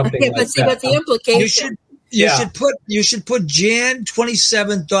 or something like that. But the implication. You should put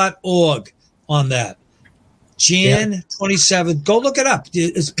jan27.org on that. Jan27. Go look it up.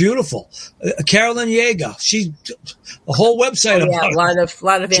 It's beautiful. Carolyn Yeager. A whole website about a lot of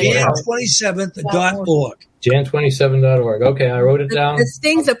jan27.org. Jan27.org. Okay, I wrote it down.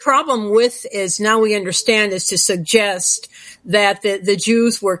 The problem with is now we understand is to suggest that the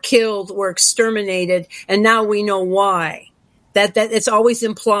Jews were killed, were exterminated, and now we know why. That it's always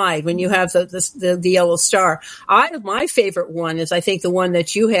implied when you have the yellow star. My favorite one is, I think, the one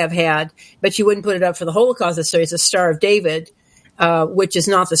that you have had, but you wouldn't put it up for the Holocaust necessarily. It's the Star of David, which is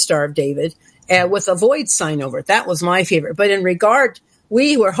not the Star of David, with a void sign over it. That was my favorite. But in regard,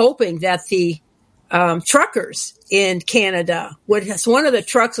 we were hoping that the truckers in Canada one of the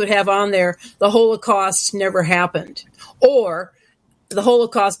trucks would have on there, the Holocaust never happened, or the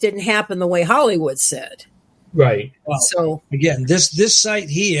Holocaust didn't happen the way Hollywood said. Right. Well, so again, this site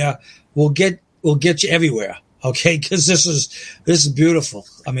here will get you everywhere. Okay, because this is beautiful.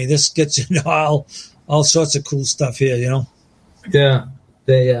 I mean, this gets into all sorts of cool stuff here. Yeah.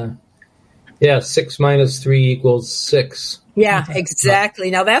 They 6 minus 3 equals 6. Yeah,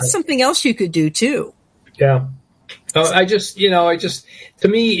 exactly. Now that's something else you could do too. Yeah. I'd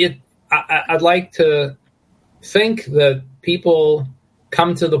like to think that people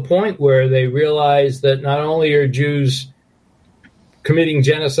come to the point where they realize that not only are Jews committing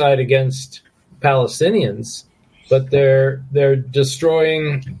genocide against Palestinians, but they're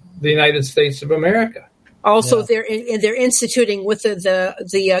destroying the United States of America. Also, they're instituting with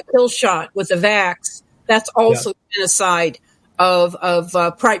the kill shot with the vax. That's also genocide of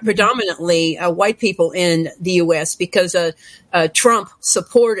predominantly white people in the U.S. because Trump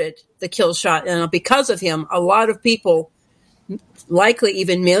supported the kill shot, and because of him, a lot of people, likely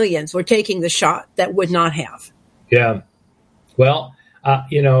even millions, were taking the shot that would not have. Yeah. Well,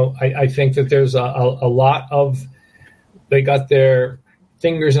 I think that there's a lot of, they got their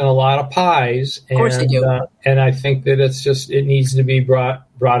fingers in a lot of pies. Of course they do. And I think that it needs to be brought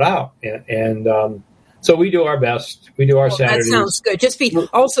out. And so we do our best. We do our Saturdays. That sounds good. Just be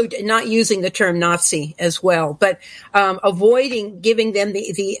also not using the term Nazi as well, but avoiding giving them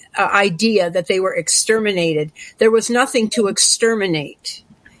the idea that they were exterminated. There was nothing to exterminate.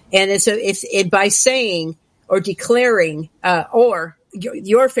 And it's by saying or declaring or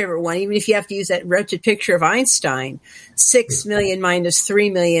your favorite one, even if you have to use that wretched picture of Einstein, 6 million minus 3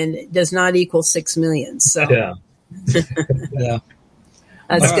 million does not equal 6 million. So yeah.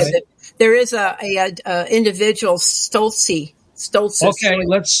 That's good. Right. There is a individual Stoltz. Okay,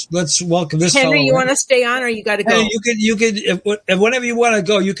 let's welcome this. Henry, fellow. You want to stay on, or you got to go? Hey, you could if whenever you want to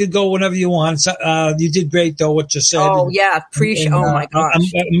go, you could go whenever you want. You did great though, what you said. Oh yeah, appreciate. Oh my gosh,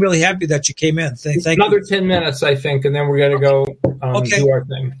 I'm really happy that you came in. Thank Another you. 10 minutes, I think, and then we're going to go do our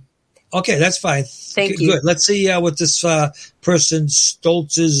thing. Okay, that's fine. Thank you. Good. Let's see what this person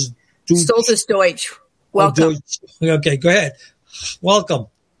Stoltz's Deutsch. Welcome. Okay, go ahead. Welcome.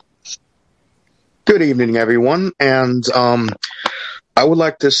 Good evening, everyone. And I would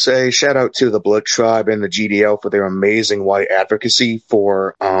like to say shout out to the Blood Tribe and the GDL for their amazing white advocacy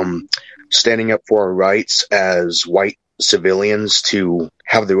for standing up for our rights as white civilians to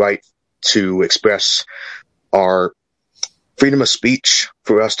have the right to express our freedom of speech,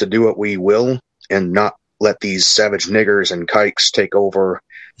 for us to do what we will and not let these savage niggers and kikes take over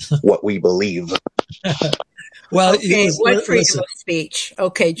what we believe. Well, okay, what freedom of speech?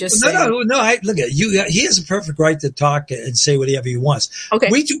 Okay, just no. Look at you. He has a perfect right to talk and say whatever he wants. Okay,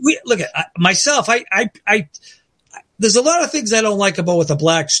 we look at myself. I there's a lot of things I don't like about what the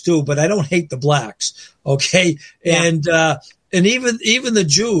blacks do, but I don't hate the blacks. Okay, yeah. And even the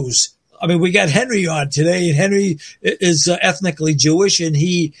Jews. I mean, we got Henry on today, and Henry is ethnically Jewish, and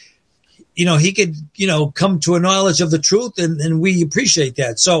he could, come to a knowledge of the truth, and we appreciate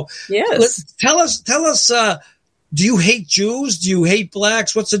that. So, yes, tell us. Do you hate Jews? Do you hate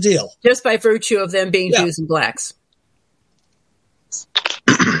blacks? What's the deal? Just by virtue of them being Jews and blacks.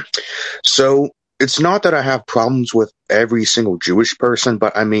 So it's not that I have problems with every single Jewish person,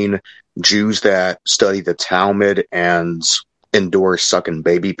 but I mean Jews that study the Talmud and endorse sucking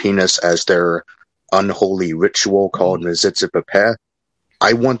baby penis as their unholy ritual called Mezitza Pepeh.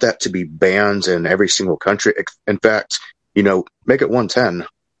 I want that to be banned in every single country. In fact, make it 110,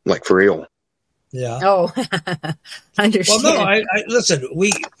 like for real. Yeah. Oh, understand. Well, no, I listen.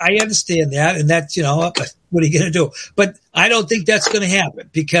 I understand that, and that's what are you going to do? But I don't think that's going to happen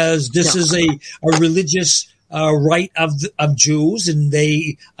because this is a religious right of Jews, and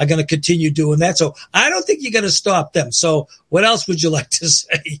they are going to continue doing that. So I don't think you're going to stop them. So what else would you like to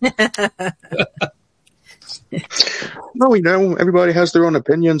say? No, everybody has their own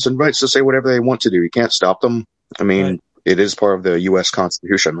opinions and rights to say whatever they want to do. You can't stop them. I mean, It is part of the U.S.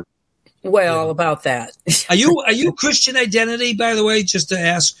 Constitution. Well, about that. Are you Christian identity, by the way, just to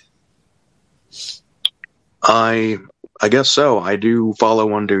ask? I guess so. I do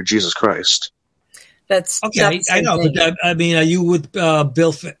follow under Jesus Christ. That's okay. I know, but I mean, are you with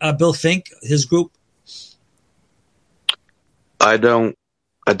Bill Fink, his group? I don't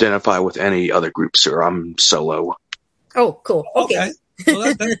identify with any other group, sir. I'm solo. Oh, cool. Okay.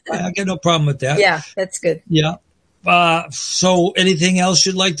 Well, I got no problem with that. Yeah, that's good. Yeah. So anything else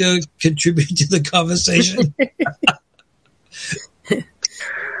you'd like to contribute to the conversation?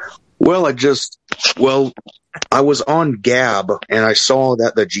 Well, I was on Gab, and I saw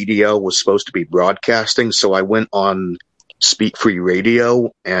that the GDL was supposed to be broadcasting, so I went on Speak Free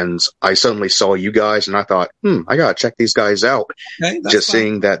Radio, and I suddenly saw you guys, and I thought, I gotta check these guys out. Okay, just fine.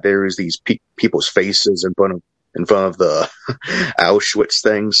 Seeing that there's these people's faces in front of the Auschwitz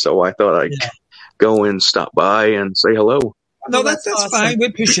thing, so I thought I'd go and stop by and say hello. No, that's awesome. Fine. We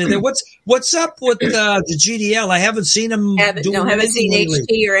appreciate it. What's up with the GDL? I haven't seen them. Haven't seen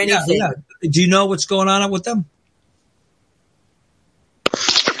HT or anything. Yeah. Do you know what's going on with them?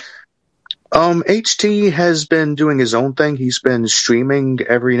 HT has been doing his own thing. He's been streaming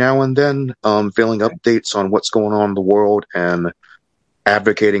every now and then, filling updates on what's going on in the world and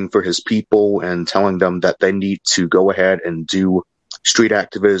advocating for his people and telling them that they need to go ahead and do street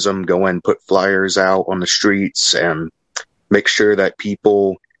activism, go and put flyers out on the streets and make sure that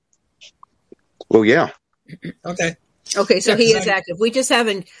people. Well, yeah. Okay. So he is active. We just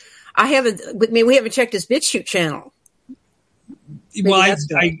haven't. We haven't checked his BitChute channel. Well,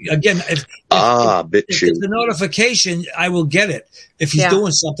 again, if it's a notification, I will get it. If he's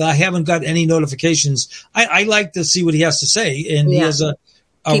doing something, I haven't got any notifications. I like to see what he has to say, and he has a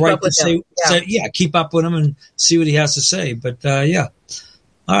right to say, keep up with him and see what he has to say. But all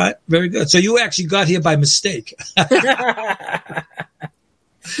right, very good. So you actually got here by mistake,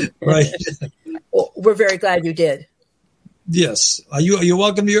 right? Well, we're very glad you did. Yes, you're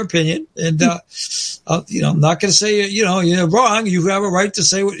welcome to your opinion, and I'm not going to say you're wrong. You have a right to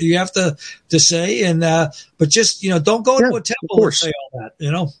say what you have to say, and but just don't go to a temple and say all that.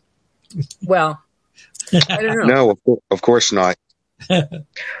 Well, I don't know. No, of course not.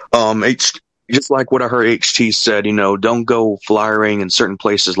 Just like what I heard HT said, don't go flyering in certain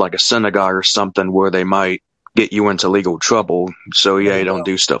places like a synagogue or something where they might get you into legal trouble. So you don't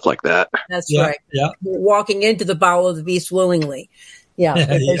do stuff like that. That's right. Yeah. Walking into the bowel of the beast willingly. Yeah.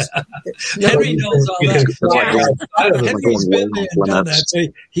 Henry knows all that. Henry's been there and done that. So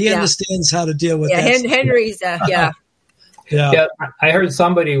he understands how to deal with that. Henry's, Yeah, I heard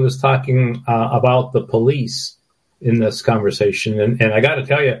somebody was talking about the police in this conversation. And I got to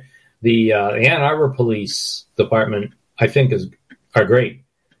tell you, the Ann Arbor Police Department, I think, are great.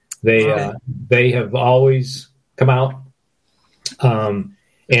 They have always come out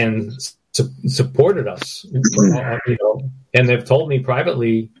and supported us, and they've told me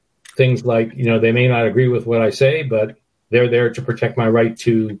privately things like, they may not agree with what I say, but they're there to protect my right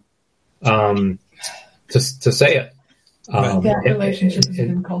to say it. That relationship has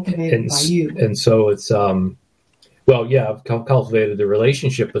been cultivated by you, and so it's I've cultivated the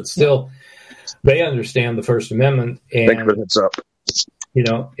relationship, but still, they understand the First Amendment. And thank you for the up.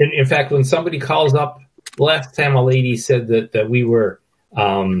 In fact, when somebody calls up, last time a lady said that we were,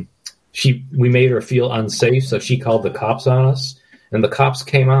 we made her feel unsafe, so she called the cops on us, and the cops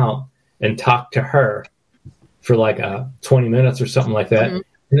came out and talked to her for like 20 minutes or something like that, and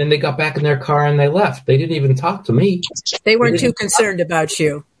then they got back in their car and they left. They didn't even talk to me. They weren't too concerned about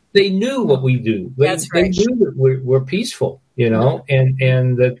you. They knew what we do. That's right. They knew that we're peaceful,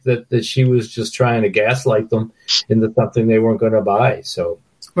 and that she was just trying to gaslight them into something they weren't going to buy. So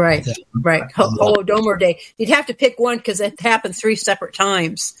right. Holodomor Day. You'd have to pick one because it happened 3 separate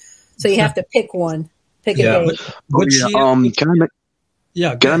times. So you have to pick one. Pick a day.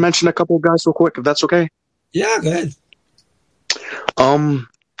 Can I mention a couple of guys real quick, if that's okay? Yeah, go ahead. I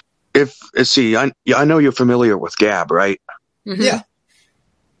know you're familiar with Gab, right? Mm-hmm. Yeah.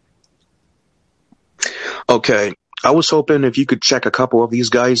 Okay, I was hoping if you could check a couple of these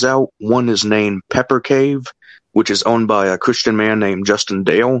guys out. One is named Pepper Cave, which is owned by a Christian man named Justin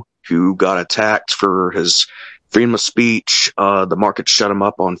Dale, who got attacked for his freedom of speech. The market shut him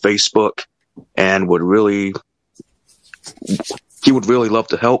up on Facebook and would really love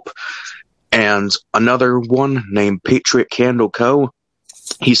to help. And another one named Patriot Candle Co.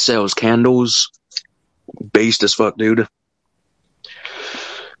 He sells candles. Based as fuck, dude.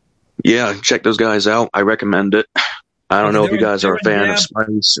 Yeah, check those guys out. I recommend it. I don't know if you guys are a fan of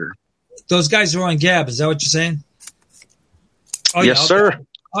Spice or. Those guys are on Gab. Is that what you're saying? Oh, yes, sir.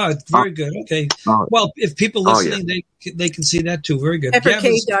 Oh, very good. Okay. Well, if people listening, they can see that too. Very good.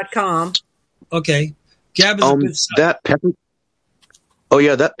 Peppercade.com. Okay. Gab is a good site. That pepper. Oh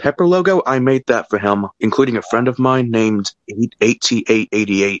yeah, that pepper logo. I made that for him, including a friend of mine named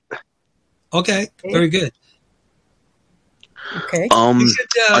 8888. Okay. Very good. Okay.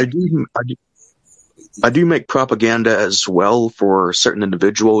 I do make propaganda as well for certain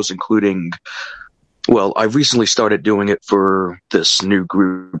individuals, including. Well, I've recently started doing it for this new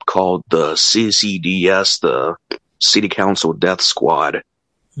group called the CCDS, the City Council Death Squad.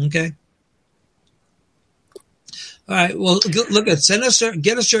 Okay. All right. Well, look at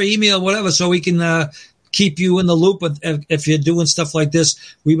get us your email, whatever, so we can keep you in the loop. If you're doing stuff like this,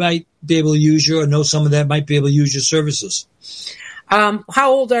 we might be able to use you, or know someone that might be able to use your services. How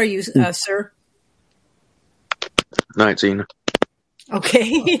old are you, sir? 19.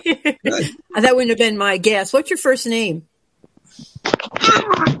 Okay. That wouldn't have been my guess. What's your first name?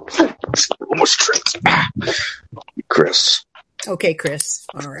 Almost tricked. Chris. Okay, Chris.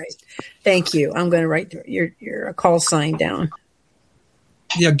 All right. Thank you. I'm going to write your call sign down.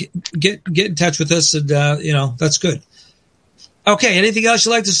 Yeah, get in touch with us, and that's good. Okay. Anything else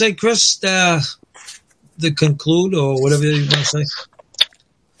you'd like to say, Chris? To conclude, or whatever you want to say.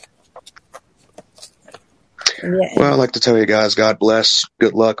 Yeah. Well, I'd like to tell you guys, God bless.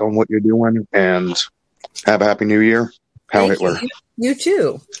 Good luck on what you're doing, and have a happy New Year. Hail Hitler. You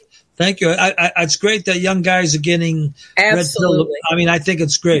too. Thank you. It's great that young guys are getting red pill. I mean, I think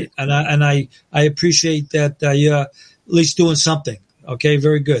it's great, and I appreciate that you're at least doing something. Okay,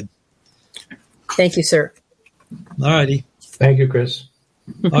 very good. Thank you, sir. All righty. Thank you, Chris.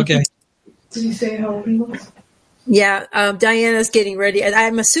 Okay. Did you say how old he was? Yeah, Diana's getting ready.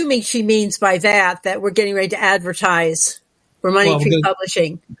 I'm assuming she means by that we're getting ready to advertise for Money Tree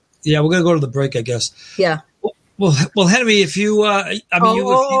Publishing. Yeah, we're going to go to the break, I guess. Yeah. Well, Henry, if you, that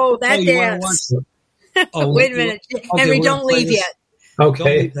dance. Wait a minute, Okay, Henry, don't leave yet.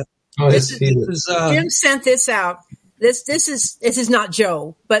 Okay. Jim sent this out. This is not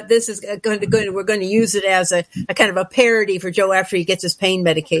Joe, but this is we're going to use it as a kind of a parody for Joe after he gets his pain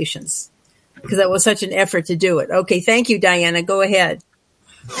medications, because that was such an effort to do it. Okay, thank you, Diana. Go ahead.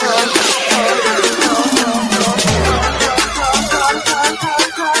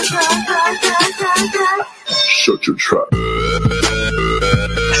 Shut your trap.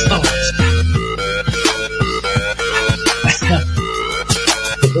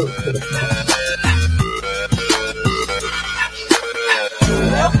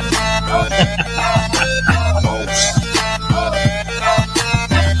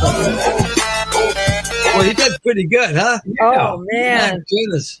 Well, you did pretty good, huh? Oh, man. My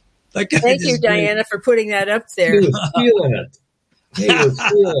goodness. Thank you, Diana, for putting that up there. He was feeling it.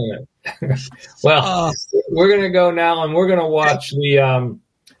 Well, we're going to go now, and we're going to watch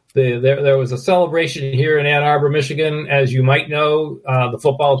there was a celebration here in Ann Arbor, Michigan. As you might know, the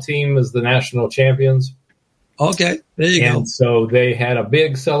football team is the national champions. Okay, there you go. And so they had a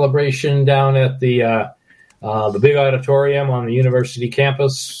big celebration down at the big auditorium on the university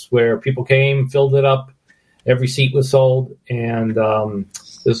campus, where people came, filled it up. Every seat was sold, and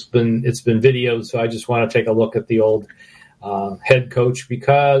it's been videoed. So I just want to take a look at the old head coach,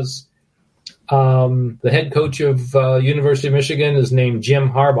 because the head coach of University of Michigan is named Jim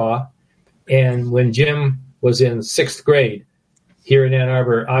Harbaugh. And when Jim was in 6th grade here in Ann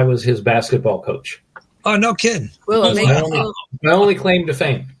Arbor, I was his basketball coach. Oh, no kidding. Well, my only claim to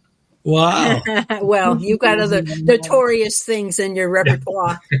fame. Wow. Well, you've got other notorious things in your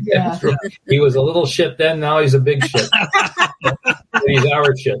repertoire. Yeah. He was a little shit then. Now he's a big shit. He's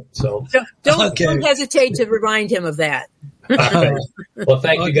our shit. So don't hesitate to remind him of that. Right. Well,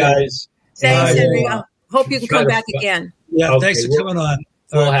 thank you guys. Thanks, Henry. I hope you can come back again. Yeah, thanks for coming on.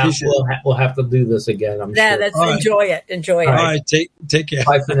 We'll have to do this again. I'm sure. Let's enjoy it. Enjoy it. All right, take care.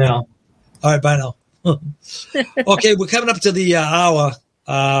 Bye for now. All right, bye now. Okay, we're coming up to the hour.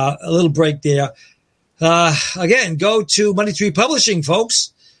 A little break there. Again, go to Money Tree Publishing,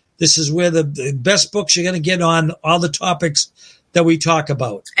 folks. This is where the best books you're going to get on all the topics that we talk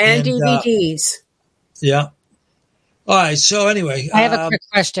about. And DVDs. Yeah. All right. So anyway. I have a quick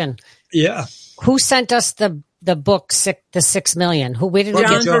question. Yeah. Who sent us the book, the 6 million? Where did we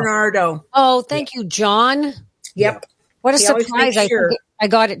John Bernardo. Oh, thank you, John. Yep. What a surprise. I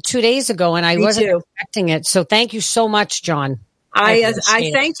got it 2 days ago, and I wasn't expecting it. So thank you so much, John. I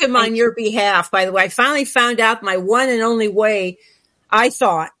thanked him on your behalf, by the way. I finally found out my one and only way, I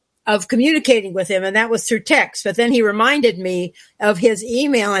thought, of communicating with him, and that was through text. But then he reminded me of his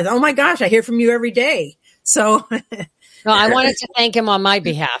email, and I thought, oh my gosh, I hear from you every day. So no, I wanted to thank him on my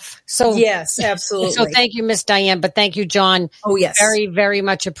behalf. So yes, absolutely. So thank you, Miss Diane, but thank you, John. Oh, yes. Very, very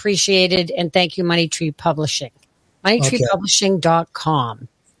much appreciated, and thank you, Money Tree Publishing. MoneyTreePublishing.com.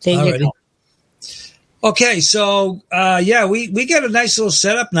 There you go. Okay, so we got a nice little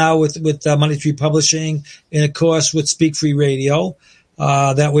setup now with Money Tree Publishing, and of course with Speak Free Radio,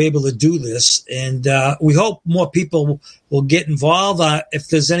 that we're able to do this, and we hope more people will get involved. If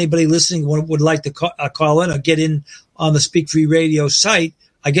there's anybody listening who would like to call in or get in on the Speak Free Radio site,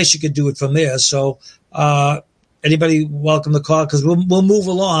 I guess you could do it from there. So anybody welcome to call, because we'll move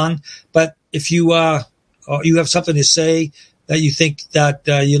along. But if you you have something to say that you think that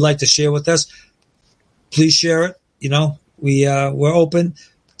you'd like to share with us, please share it. we're open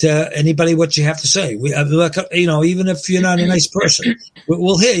to anybody what you have to say. We, even if you're not a nice person,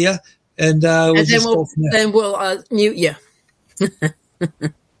 we'll hear you, and we'll just go from there. Then we'll mute you.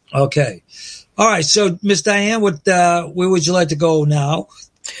 Okay. All right. So, Miss Diane, where would you like to go now?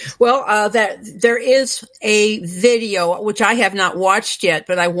 Well, there is a video which I have not watched yet,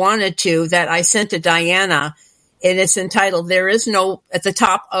 but I wanted to, that I sent to Diana, and it's entitled "There is no," at the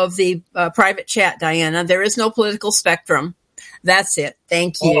top of the private chat, Diana. There is no political spectrum. That's it.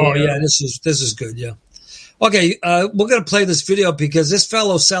 Thank you. Oh yeah, this is good. Yeah. Okay, we're gonna play this video because this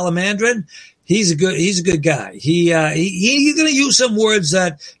fellow Salamandrin, he's a good guy. He's gonna use some words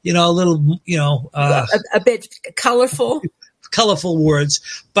that a little a bit colorful. Colorful words,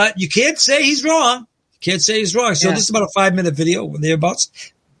 but you can't say he's wrong. So this is about a 5-minute video thereabouts.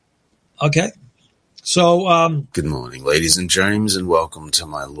 Okay. So, good morning, ladies and germs, and welcome to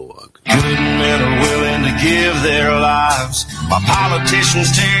my log. Good men are willing to give their lives while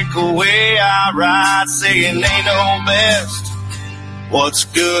politicians take away our rights, saying they know best what's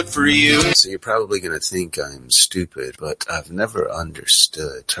good for you. So you're probably going to think I'm stupid, but I've never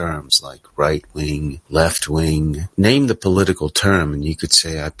understood terms like right-wing, left-wing. Name the political term and you could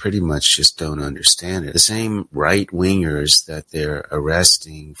say I pretty much just don't understand it. The same right-wingers that they're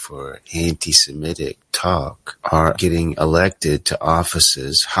arresting for anti-Semitic talk are getting elected to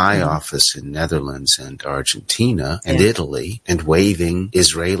offices, high office in Netherlands and Argentina and Italy, and waving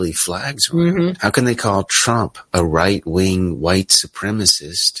Israeli flags around. How can they call Trump a right-wing white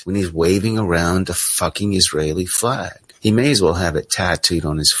supremacist when he's waving around a fucking Israeli flag? He may as well have it tattooed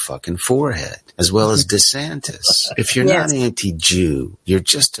on his fucking forehead, as well as DeSantis. If you're not anti-Jew, you're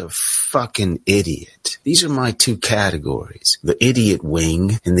just a fucking idiot. These are my two categories, the idiot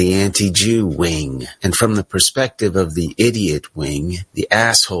wing and the anti-Jew wing. And from the perspective of the idiot wing, the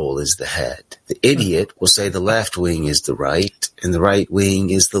asshole is the head. The idiot will say the left wing is the right and the right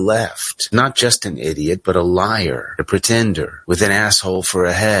wing is the left. Not just an idiot, but a liar, a pretender with an asshole for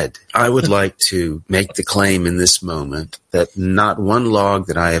a head. I would like to make the claim in this moment that not one log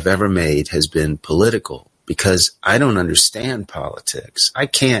that I have ever made has been political, because I don't understand politics. I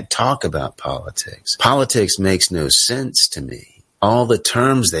can't talk about politics. Politics makes no sense to me. All the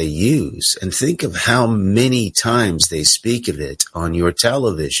terms they use, and think of how many times they speak of it on your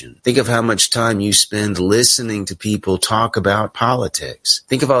television. Think of how much time you spend listening to people talk about politics.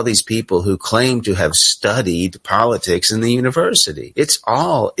 Think of all these people who claim to have studied politics in the university. It's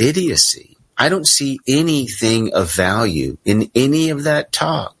all idiocy. I don't see anything of value in any of that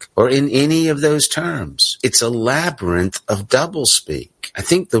talk or in any of those terms. It's a labyrinth of doublespeak. I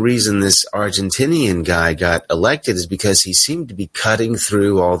think the reason this Argentinian guy got elected is because he seemed to be cutting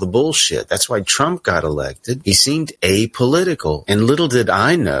through all the bullshit. That's why Trump got elected. He seemed apolitical. And little did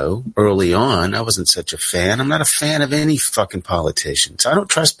I know early on, I wasn't such a fan. I'm not a fan of any fucking politicians. I don't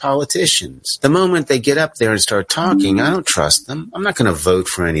trust politicians. The moment they get up there and start talking, I don't trust them. I'm not going to vote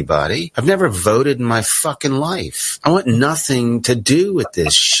for anybody. I've never voted in my fucking life. I want nothing to do with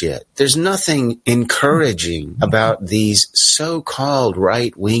this shit. There's nothing encouraging about these so-called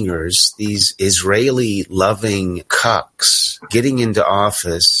right-wingers, these Israeli-loving cucks getting into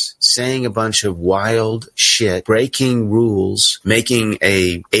office, saying a bunch of wild shit, breaking rules, making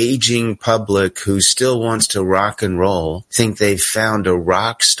a aging public who still wants to rock and roll think they've found a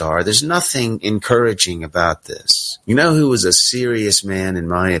rock star. There's nothing encouraging about this. You know who was a serious man, in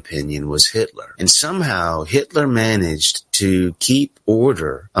my opinion, was Hitler. And somehow Hitler managed to keep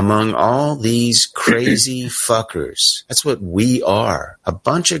order among all these crazy fuckers. That's what we are. A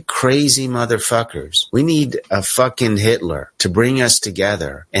bunch of crazy motherfuckers. We need a fucking Hitler to bring us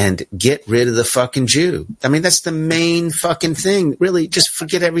together and get rid of the fucking Jew. I mean, that's the main fucking thing. Really, just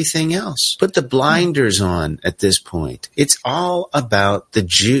forget everything else. Put the blinders on at this point. It's all about the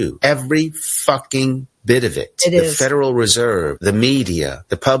Jew. Every fucking bit of it. The Federal Reserve, the media,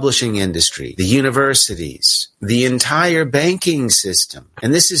 the publishing industry, the universities, the entire banking system.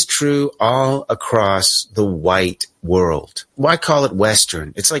 And this is true all across the white world. Why call it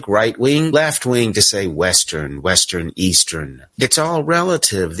Western? It's like right wing, left wing to say Western, Western, Eastern. It's all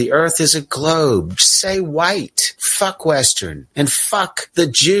relative. The earth is a globe. Say white. Fuck Western. And fuck the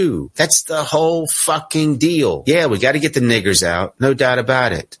Jew. That's the whole fucking deal. Yeah, we got to get the niggers out. No doubt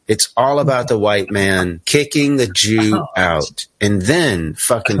about it. It's all about the white man kicking the Jew out. And then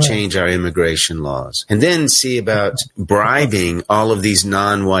fucking change our immigration laws. And then see about bribing all of these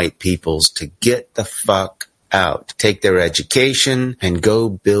non-white peoples to get the fuck out, take their education, and go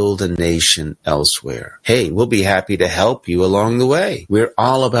build a nation elsewhere. Hey, we'll be happy to help you along the way. We're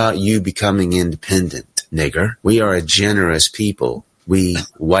all about you becoming independent, nigger. We are a generous people. we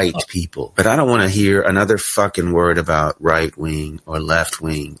white people. But I don't want to hear another fucking word about right wing or left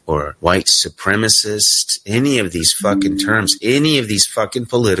wing or white supremacist, any of these fucking terms, any of these fucking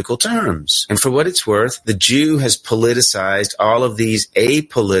political terms. And for what it's worth, the Jew has politicized all of these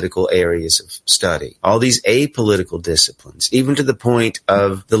apolitical areas of study, all these apolitical disciplines, even to the point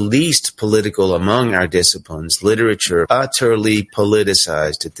of the least political among our disciplines, literature, utterly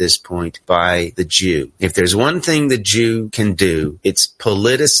politicized at this point by the Jew. If there's one thing the Jew can do, it's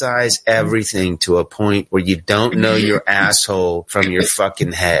politicize everything to a point where you don't know your asshole from your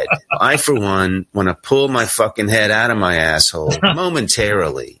fucking head. I, for one, want to pull my fucking head out of my asshole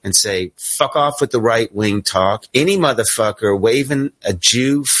momentarily and say, fuck off with the right-wing talk. Any motherfucker waving a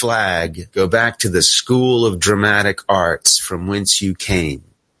Jew flag, go back to the school of dramatic arts from whence you came.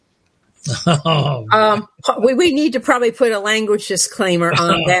 We need to probably put a language disclaimer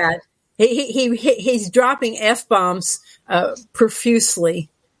on that. He's dropping F-bombs profusely.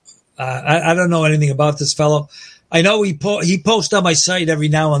 I don't know anything about this fellow. I know he posts on my site every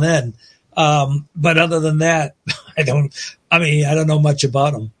now and then. But other than that, I don't know much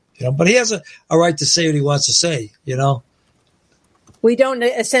about him, but he has a right to say what he wants to say, We don't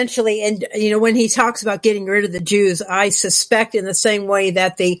essentially, and when he talks about getting rid of the Jews, I suspect in the same way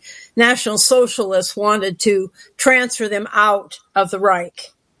that the National Socialists wanted to transfer them out of the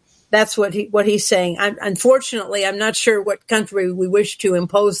Reich. That's what he's saying. Unfortunately, I'm not sure what country we wish to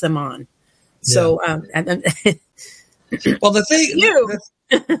impose them on. So, well, the thing,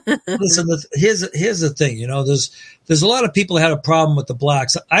 listen. Here's the thing. There's a lot of people that had a problem with the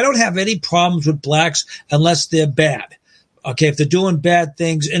blacks. I don't have any problems with blacks unless they're bad. Okay, if they're doing bad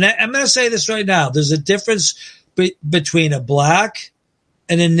things, and I'm going to say this right now. There's a difference between a black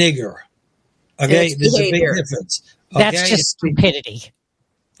and a nigger. Okay, there's a big difference. Okay? That's just stupidity.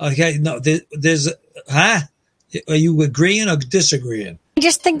 Okay, no, there's, Are you agreeing or disagreeing? I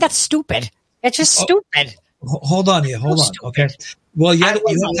just think that's stupid. It's just stupid. Hold on here, hold on. Okay. Well, you got to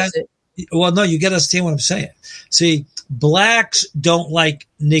understand what I'm saying. See, blacks don't like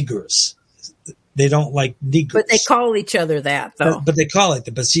niggers. They don't like niggers. But they call each other that, though. But they call it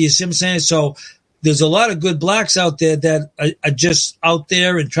that. But see, you see what I'm saying? So there's a lot of good blacks out there that are just out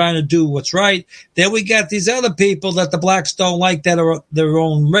there and trying to do what's right. Then we got these other people that the blacks don't like that are their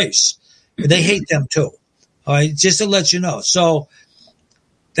own race. They hate them too. All right, just to let you know. So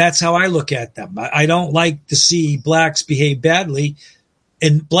that's how I look at them. I don't like to see blacks behave badly,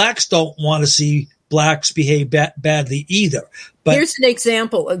 and blacks don't want to see blacks behave badly either. But here's an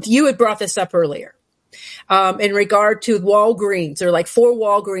example. You had brought this up earlier. In regard to Walgreens, there are like 4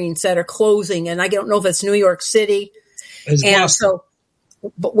 Walgreens that are closing, and I don't know if it's New York City. It's and Boston.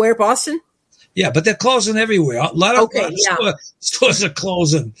 But where, Boston? Yeah, but they're closing everywhere. A lot of stores are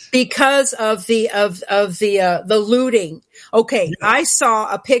closing because of the looting. Okay, yeah. I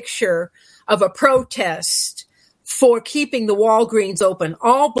saw a picture of a protest for keeping the Walgreens open.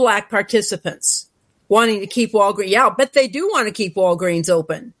 All black participants wanting to keep Walgreens. Yeah, but they do want to keep Walgreens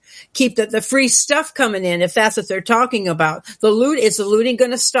open. Keep the free stuff coming in, if that's what they're talking about. Is the looting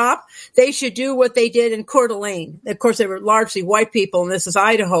going to stop? They should do what they did in Coeur d'Alene. Of course, they were largely white people, and this is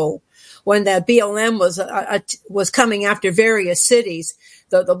Idaho. When the BLM was coming after various cities,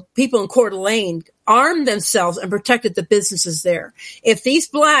 the people in Coeur d'Alene armed themselves and protected the businesses there. If these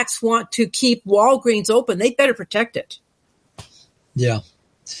blacks want to keep Walgreens open, they better protect it. Yeah.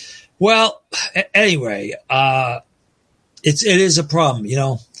 Well, anyway, it is a problem,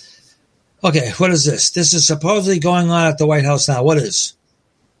 Okay, what is this? This is supposedly going on at the White House now. What is?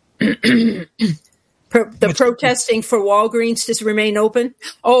 The protesting for Walgreens to remain open.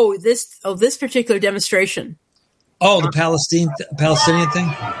 This particular demonstration. Oh, the Palestinian thing.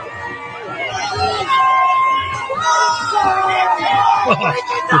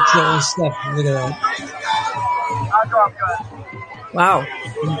 They're throwing stuff. Look at that. Wow.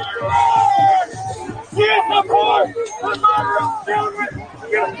 Yes, of course. The mother of children.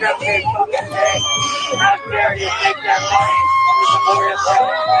 You just need fucking pig. How dare you take that money?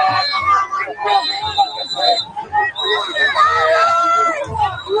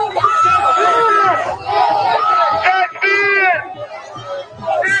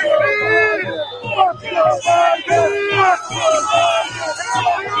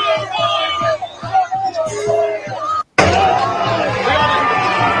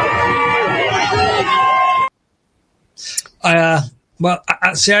 Well,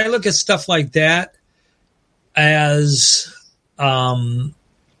 I look at stuff like that as the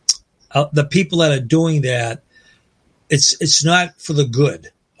people that are doing that. It's not for the good,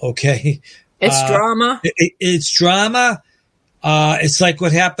 okay? It's drama. It's drama. It's like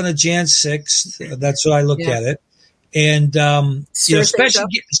what happened to Jan 6th. That's how I look at it. and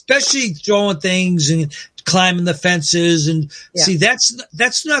especially throwing things and climbing the fences and see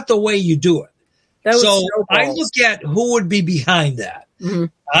that's not the way you do it. So I look at who would be behind that. Mm-hmm.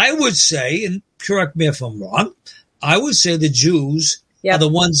 I would say, and correct me if I'm wrong, I would say the Jews are the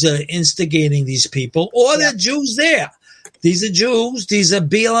ones that are instigating these people, or the Jews there. These are Jews. These are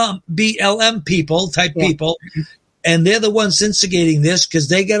BLM people, people, and they're the ones instigating this because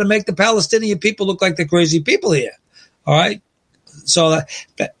they got to make the Palestinian people look like the crazy people here. All right? So,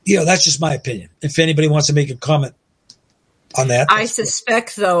 that's just my opinion. If anybody wants to make a comment on that. I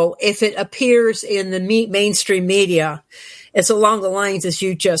suspect, though, if it appears in the mainstream media, it's along the lines as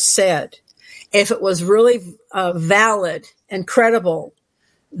you just said. If it was really valid and credible,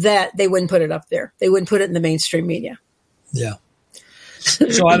 that they wouldn't put it up there. They wouldn't put it in the mainstream media. Yeah.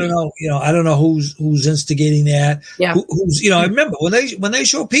 So I don't know. I don't know who's instigating that. Yeah. Who's I remember when they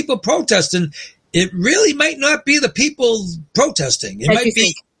show people protesting, it really might not be the people protesting. It might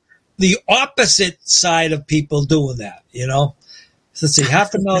be the opposite side of people doing that. So let's see,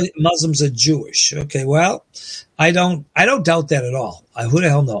 500,000 Muslims are Jewish. Okay, well, I don't doubt that at all. Who the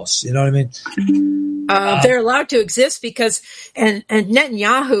hell knows? You know what I mean? They're allowed to exist because, and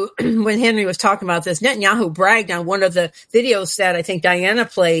Netanyahu, when Henry was talking about this, Netanyahu bragged on one of the videos that I think Diana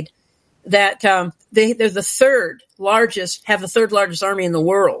played that they're the third largest army in the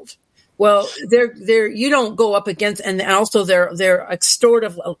world. Well, you don't go up against, and also their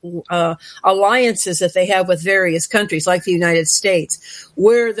extortive alliances that they have with various countries, like the United States,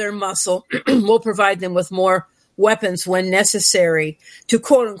 where their muscle will provide them with more weapons when necessary to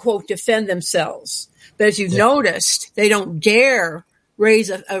quote unquote defend themselves. But as you've noticed, they don't dare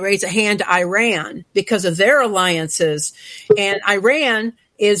raise a hand to Iran because of their alliances, and Iran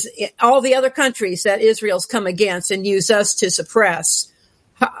is all the other countries that Israel's come against and use us to suppress.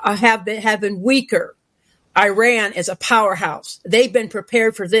 Have been weaker. Iran is a powerhouse. They've been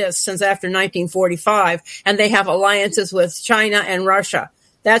prepared for this since after 1945, and they have alliances with China and Russia.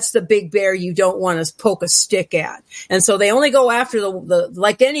 That's the big bear you don't want to poke a stick at. And so they only go after the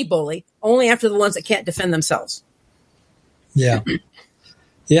like any bully, only after the ones that can't defend themselves. Yeah.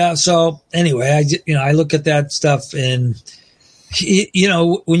 Yeah. So anyway, I look at that stuff, and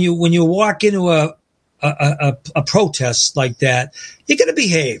when you walk into a protest like that, you're going to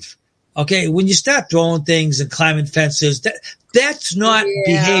behave. Okay. When you start throwing things and climbing fences, that's not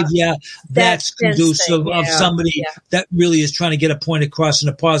behavior that's conducive of somebody that really is trying to get a point across in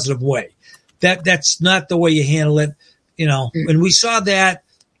a positive way. That's not the way you handle it. And we saw that,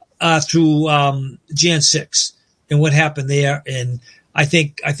 through, Jan 6 and what happened there. And I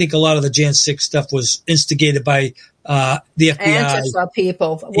think a lot of the Jan 6 stuff was instigated by, the FBI, Antifa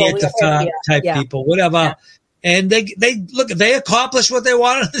people, Antifa type people, whatever. Yeah. And they accomplished what they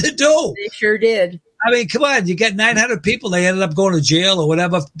wanted to do. They sure did. I mean, come on, you get 900 people. They ended up going to jail or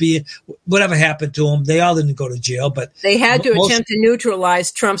whatever happened to them. They all didn't go to jail, but they had to attempt to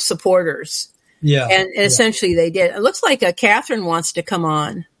neutralize Trump's supporters. Yeah. And essentially they did. It looks like Catherine wants to come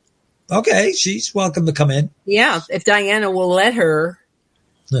on. Okay. She's welcome to come in. Yeah. If Diana will let her.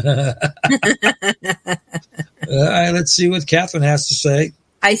 All right, let's see what Catherine has to say.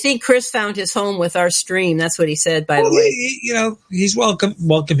 I think Chris found his home with our stream. That's what he said, by the way. He's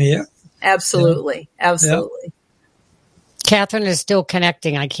welcome here. Absolutely. Absolutely. Catherine is still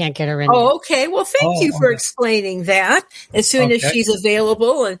connecting. I can't get her in. Oh, okay. Well, thank you for explaining that. As soon as she's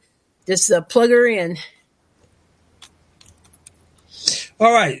available, and just plug her in.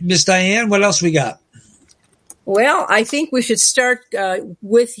 All right, Miss Diane, what else we got? Well, I think we should start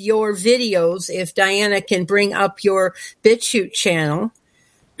with your videos. If Diana can bring up your BitChute channel.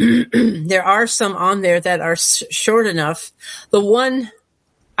 There are some on there that are short enough. The one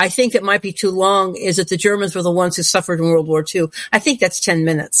I think that might be too long is that the Germans were the ones who suffered in World War II. I think that's 10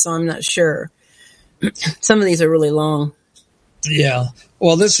 minutes, so I'm not sure. Some of these are really long. Yeah.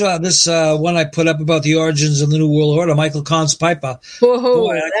 Well, this one I put up about the origins of the New World Order, Michael Kahn's Piper. Whoa,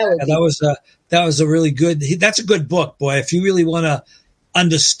 boy, that was a really good. That's a good book, boy. If you really want to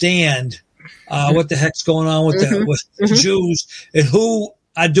understand what the heck's going on with the Jews and who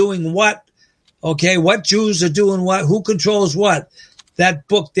are doing what, okay, what Jews are doing what, who controls what. That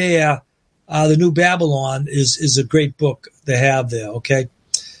book there, The New Babylon, is a great book to have there, okay?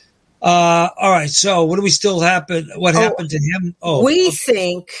 All right, so what do we still happen? What happened to him? We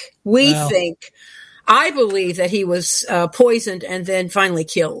think, I believe that he was poisoned and then finally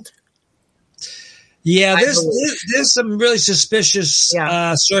killed. Yeah, there's some really suspicious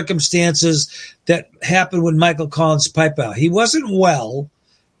circumstances that happened with Michael Kahn's Piper. He wasn't well,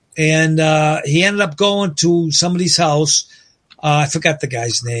 and he ended up going to somebody's house. I forgot the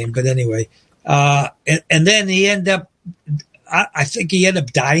guy's name, but anyway, And then he ended up, I think he ended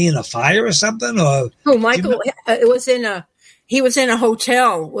up dying in a fire or something. Or Michael, he was in a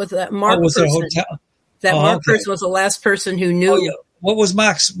hotel with that Mark person. A hotel? That Mark person was the last person who knew. Oh, yeah. What was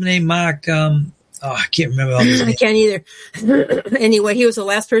Mark's name? Mark. I can't remember. I can't either. Anyway, he was the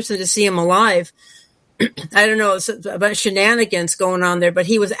last person to see him alive. I don't know, it's about shenanigans going on there, but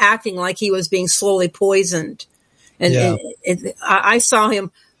he was acting like he was being slowly poisoned. And I saw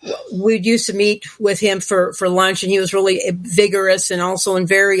him. We used to meet with him for lunch, and he was really vigorous and also in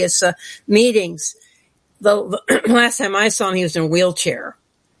various meetings. The last time I saw him, he was in a wheelchair.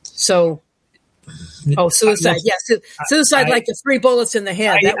 So, suicide. Suicide, like the 3 bullets in the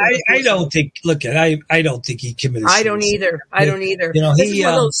head. I don't think, I don't think he committed suicide. I don't either. You know, he,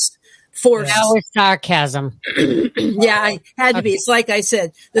 one of those forced. That was sarcasm. Yeah, I had to be. It's like I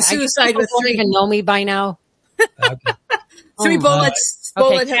said, the suicide with 3. Even know me by now. Okay. 3 bullets.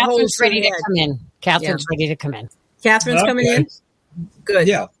 Okay, Catherine's ready to come in. Catherine's ready to come in. Catherine's coming in? Good.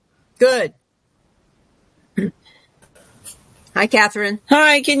 Yeah. Good. Hi, Catherine.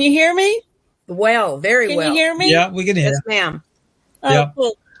 Hi, can you hear me? Well, very well. Can you hear me? Yeah, we can hear. Yes, ma'am. Oh,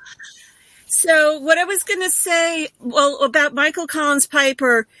 cool. So what I was going to say, about Michael Collins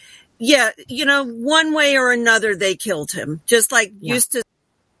Piper, one way or another they killed him, just like used to.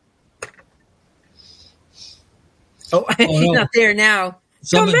 Oh, he's not there now.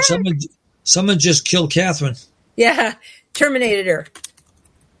 Someone just killed Catherine. Yeah, terminated her.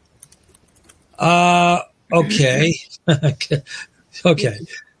 Okay. Okay.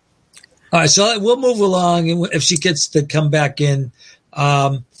 All right, so we'll move along, and if she gets to come back in,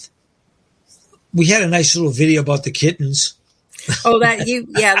 we had a nice little video about the kittens. Oh, that's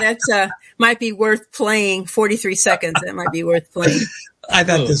might be worth playing. 43 seconds. That might be worth playing. I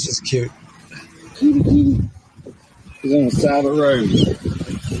thought this was cute. He's on the side of the road.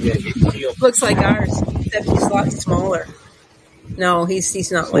 Looks like ours, except he's a lot smaller. No,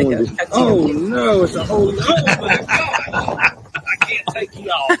 he's not like a. Oh no! It's a whole. Oh my god! I can't take you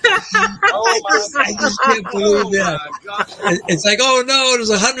off. Oh my god! I just can't believe that. It's like, oh no!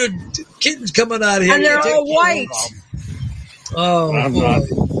 There's 100 kittens coming out of here, and they're all white. Oh, I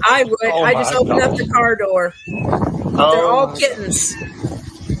would. I just opened up the car door. They're all kittens.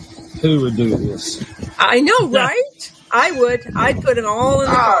 Who would do this? I know, right? I would. I'd put them all in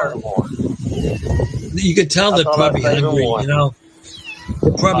the car. You could tell they're probably hungry, you know.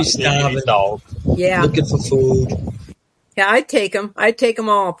 They're probably starving. Yeah. Looking for food. Yeah, I'd take them. I'd take them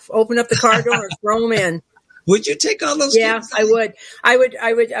all. Open up the car door and throw them in. Would you take all those Yeah, kids? I would.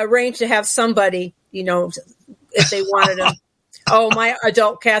 I would arrange to have somebody, if they wanted them. Oh, my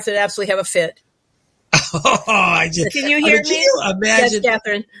adult cats would absolutely have a fit. Can you hear me? Can you imagine? Yes,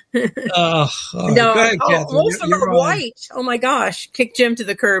 Catherine. No, go ahead, Catherine. Most of them are white. Oh my gosh! Kick Jim to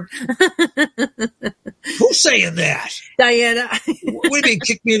the curb. Who's saying that? Diana. What do you mean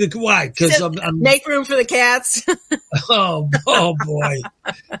kick me to why? Because I'm make room for the cats. oh boy.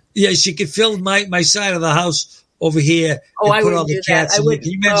 Yeah, she could fill my side of the house over here and I put wouldn't all the do cats that. in there.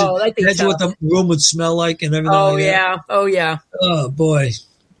 Can you imagine what the room would smell like and everything like that? Oh yeah. Oh boy.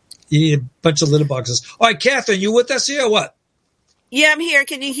 You need a bunch of litter boxes. All right, Catherine, you with us here or what? Yeah, I'm here.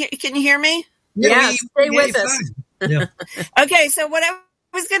 Can you hear me? Yeah, stay with us. Yeah. Okay, so what I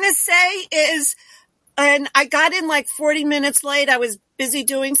was going to say is, and I got in like 40 minutes late. I was busy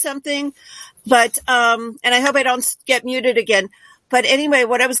doing something, but, and I hope I don't get muted again. But anyway,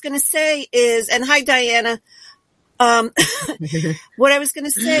 what I was going to say is, and hi, Diana. What I was going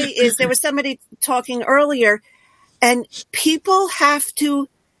to say is there was somebody talking earlier, and people have to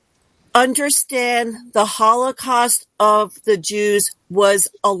understand the Holocaust of the Jews was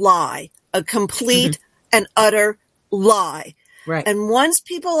a lie, a complete and utter lie. Right. And once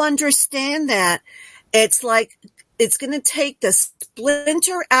people understand that, it's like it's going to take the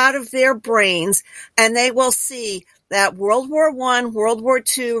splinter out of their brains, and they will see that World War I, World War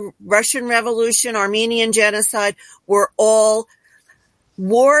II, Russian Revolution, Armenian genocide were all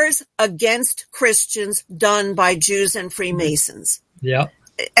wars against Christians done by Jews and Freemasons. Yeah.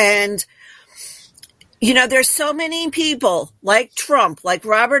 And, there's so many people like Trump, like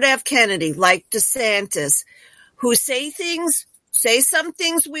Robert F. Kennedy, like DeSantis, who say some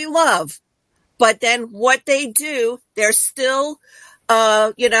things we love, but then what they do, they're still,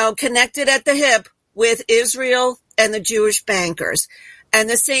 connected at the hip with Israel and the Jewish bankers. And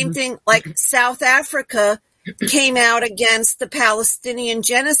the same thing, like South Africa came out against the Palestinian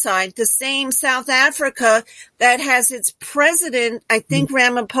genocide, the same South Africa that has its president, I think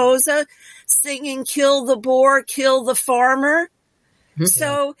Ramaphosa, singing "Kill the Boer, kill the farmer."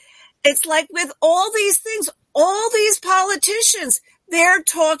 So it's like with all these things, all these politicians, they're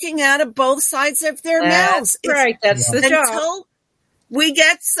talking out of both sides of their mouths. Right. That's the job. Until we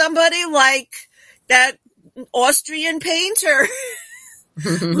get somebody like that Austrian painter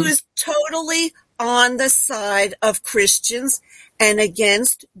who's totally on the side of Christians and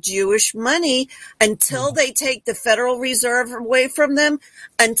against Jewish money, until they take the Federal Reserve away from them,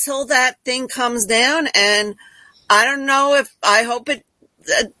 until that thing comes down. And I don't know I hope it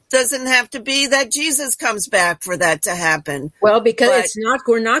doesn't have to be that Jesus comes back for that to happen. Well, because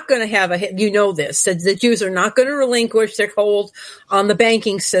we're not going to have this, the Jews are not going to relinquish their hold on the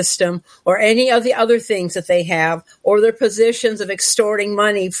banking system or any of the other things that they have, or their positions of extorting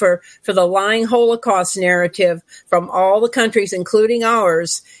money for the lying Holocaust narrative from all the countries, including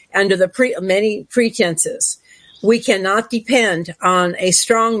ours, under the many pretenses. We cannot depend on a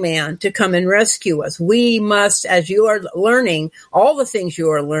strong man to come and rescue us. We must, as you are learning, all the things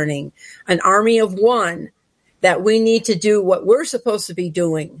you are learning, an army of one, that we need to do what we're supposed to be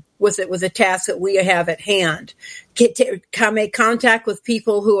doing with the task that we have at hand. Make contact with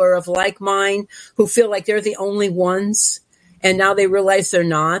people who are of like mind, who feel like they're the only ones, and now they realize they're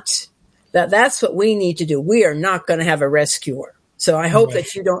not. That's what we need to do. We are not going to have a rescuer. So I hope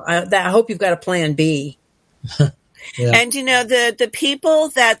that you don't. I hope you've got a plan B. Yeah. And the people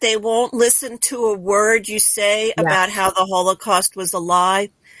that they won't listen to a word you say about how the Holocaust was a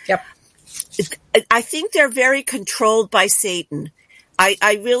lie. Yep. I think they're very controlled by Satan.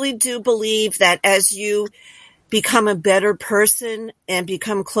 I really do believe that as you become a better person and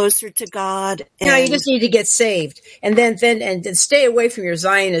become closer to God, you just need to get saved, and then stay away from your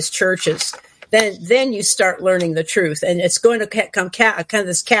Zionist churches. Then you start learning the truth, and it's going to come kind of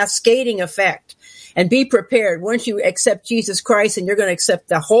this cascading effect. And be prepared. Once you accept Jesus Christ, and you're going to accept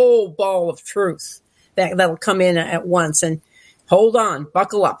the whole ball of truth that'll come in at once. And hold on,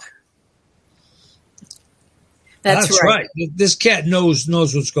 buckle up. That's right. This cat knows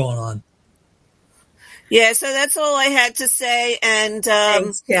what's going on. Yeah, so that's all I had to say. And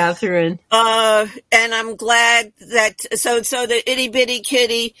thanks, Catherine. And I'm glad that so the itty bitty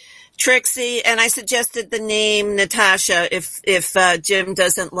kitty Trixie, and I suggested the name Natasha if Jim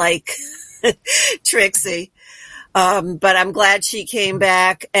doesn't like Trixie. But I'm glad she came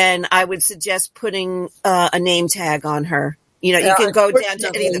back, and I would suggest putting a name tag on her. You can go down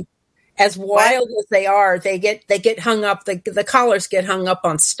to any of them. As wild as they are, they get hung up. The collars get hung up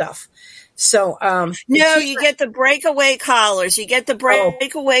on stuff. So no, you get the breakaway collars.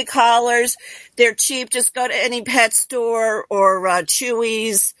 Collars. They're cheap. Just go to any pet store or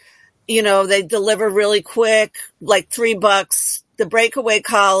Chewy's. They deliver really quick, like $3. The breakaway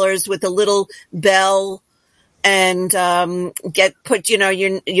collars with a little bell, and put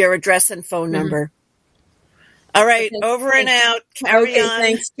your address and phone number. All right, over and out. Carry on.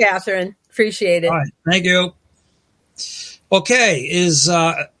 Thanks, Catherine. Appreciate it. All right, thank you. Okay,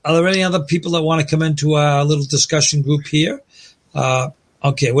 are there any other people that want to come into our little discussion group here?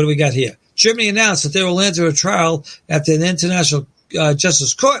 Okay, what do we got here? Germany announced that they will enter a trial at the International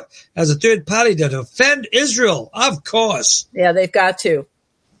Justice Court as a third party to defend Israel. Of course. Yeah, they've got to.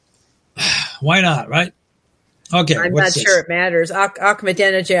 Why not, right? Okay. I'm not sure it matters.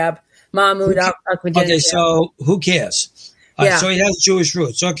 Ahmadinejad, Mahmoud Ahmadinejad. Okay, so who cares? So he has Jewish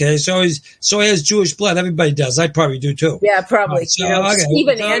roots. Okay, so he has Jewish blood. Everybody does. I probably do too. Yeah, probably.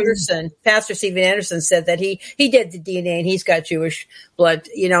 Pastor Stephen Anderson said that he did the DNA and he's got Jewish blood.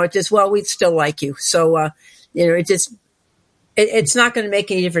 We'd still like you. So, it's not going to make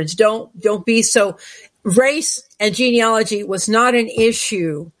any difference. Don't be so. Race and genealogy was not an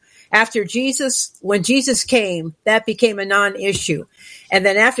issue after Jesus. When Jesus came, that became a non-issue. And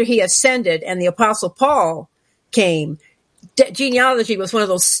then after he ascended and the Apostle Paul came, genealogy was one of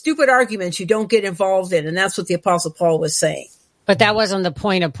those stupid arguments you don't get involved in. And that's what the Apostle Paul was saying. But that wasn't the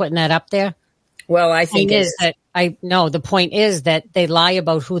point of putting that up there. Well, I think the point is that they lie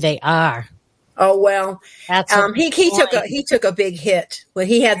about who they are. Oh, well, he took a big hit when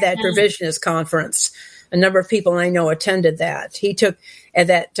he had that revisionist conference. A number of people I know attended that. He took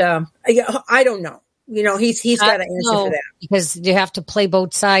that. I don't know. He's got to answer for that because you have to play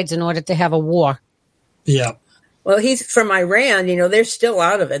both sides in order to have a war. Yeah. Well, he's from Iran. They're still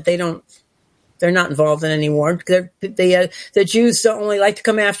out of it. They're not involved in any war. The Jews don't only like to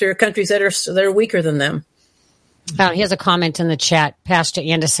come after countries that are weaker than them. Here's a comment in the chat. Pastor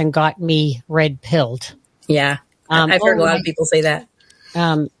Anderson got me red-pilled. Yeah. I've heard a lot of people say that.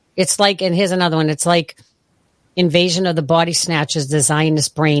 It's like, and here's another one. It's like Invasion of the Body Snatchers, the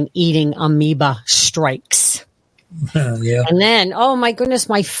Zionist brain eating amoeba strikes. Yeah. And then, oh my goodness,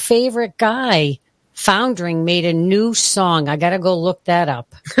 my favorite guy, Foundering, made a new song. I got to go look that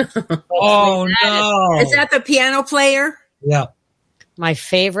up. Oh, no. Is that the piano player? Yeah. my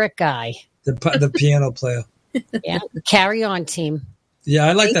favorite guy. The piano player. Yeah. Carry On Team. Yeah,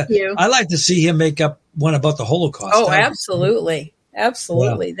 I like Thank that. you. I like to see him make up one about the Holocaust. Oh, absolutely.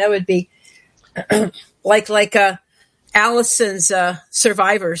 Absolutely. Yeah. That would be like Allison's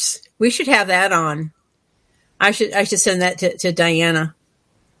Survivors. We should have that on. I should send that to Diana.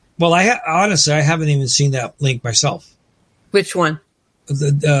 Well, honestly, I haven't even seen that link myself. Which one?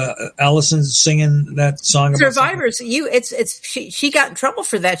 Allison's singing that song. Survivors. She got in trouble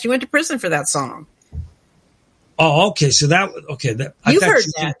for that. She went to prison for that song. Oh, okay. So You've heard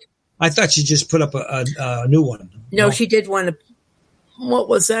that. I thought she just put up a new one. No, she did one. What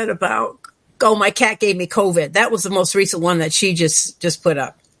was that about? Oh, my cat gave me COVID. That was the most recent one that she just put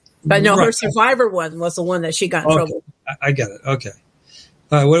up. But no, her Survivor one was the one that she got in trouble. I got it. Okay.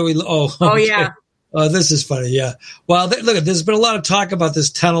 All right. What do we? Oh, yeah. Oh, this is funny. Yeah. Well, look, there's been a lot of talk about this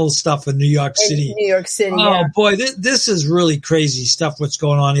tunnel stuff in New York City. Oh, boy, this is really crazy stuff. What's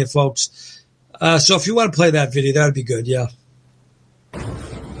going on here, folks? So if you want to play that video, that would be good. Yeah. And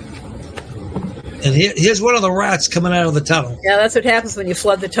here's one of the rats coming out of the tunnel. Yeah, that's what happens when you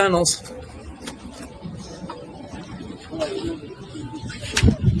flood the tunnels.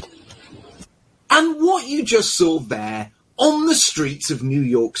 And what you just saw there on the streets of New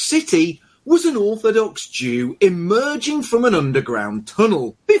York City was an Orthodox Jew emerging from an underground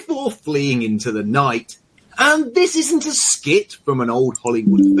tunnel before fleeing into the night. And this isn't a skit from an old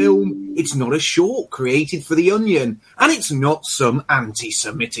Hollywood film, it's not a short created for The Onion, and it's not some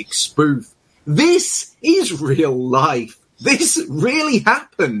anti-Semitic spoof. This is real life. This really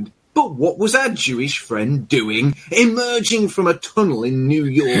happened. But what was our Jewish friend doing, emerging from a tunnel in New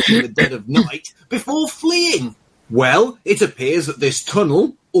York in the dead of night before fleeing? Well, it appears that this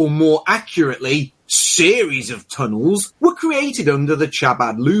tunnel, or more accurately, series of tunnels, were created under the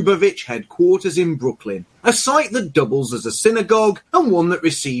Chabad Lubavitch headquarters in Brooklyn, a site that doubles as a synagogue and one that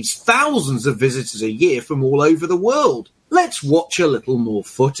receives thousands of visitors a year from all over the world. Let's watch a little more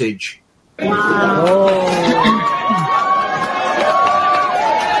footage.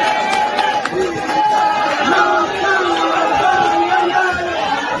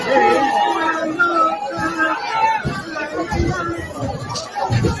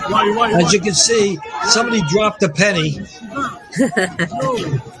 As you can see, somebody dropped a penny.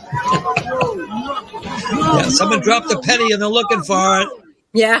 Yeah, someone dropped a penny and they're looking for it.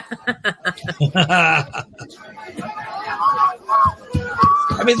 Yeah.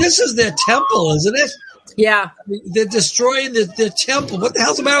 I mean, this is their temple, isn't it? Yeah. They're destroying their temple. What the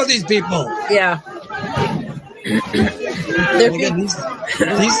hell's the matter with these people? Yeah. Again,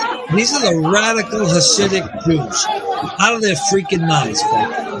 these are the radical Hasidic Jews. Out of their freaking minds,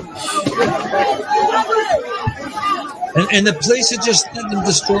 and the police are just letting them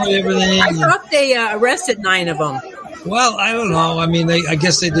destroy everything. I thought they arrested 9 of them. Well, I don't know. I mean, I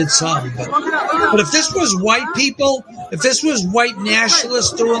guess they did some. But if this was white people, if this was white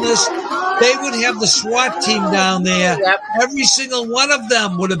nationalists doing this, they would have the SWAT team down there. Yep. Every single one of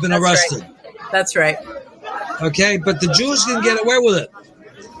them would have been arrested. Right. That's right. Okay, but the Jews can get away with it.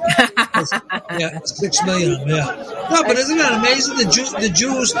 Yeah, 6 million. Yeah. No, but isn't that amazing? The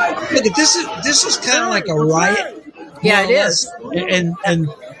Jews. Look at this. This is kind of like a riot. Yeah, it is. And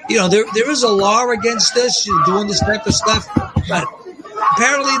you know there is a law against this. You're doing this type of stuff, but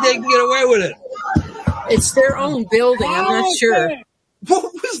apparently they can get away with it. It's their own building. I'm not sure.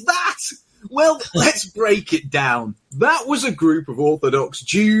 What was that? Well, let's break it down. That was a group of Orthodox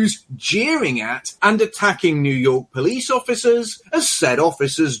Jews jeering at and attacking New York police officers as said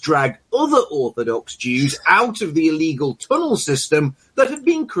officers dragged other Orthodox Jews out of the illegal tunnel system that had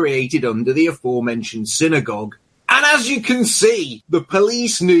been created under the aforementioned synagogue. And as you can see, the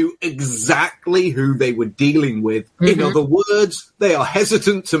police knew exactly who they were dealing with. Mm-hmm. In other words, they are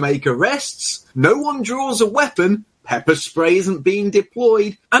hesitant to make arrests. No one draws a weapon. Pepper spray isn't being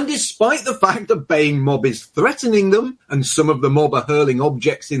deployed, and despite the fact a baying mob is threatening them, and some of the mob are hurling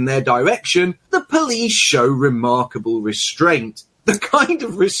objects in their direction, the police show remarkable restraint. The kind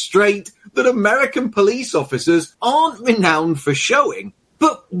of restraint that American police officers aren't renowned for showing.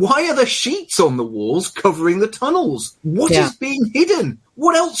 But why are there sheets on the walls covering the tunnels? What is being hidden?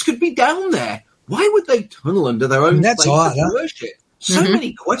 What else could be down there? Why would they tunnel under their own place of worship? So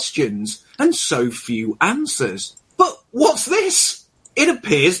many questions, and so few answers. But what's this? It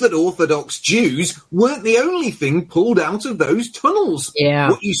appears that Orthodox Jews weren't the only thing pulled out of those tunnels. Yeah.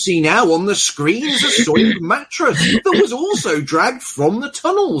 What you see now on the screen is a soiled mattress that was also dragged from the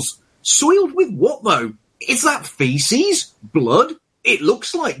tunnels. Soiled with what, though? Is that feces? Blood? It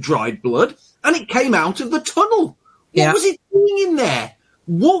looks like dried blood, and it came out of the tunnel. What was it doing in there?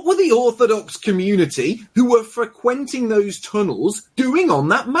 What were the Orthodox community who were frequenting those tunnels doing on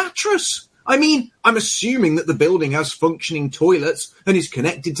that mattress? I mean, I'm assuming that the building has functioning toilets and is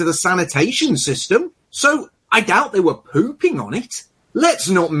connected to the sanitation system, so I doubt they were pooping on it. Let's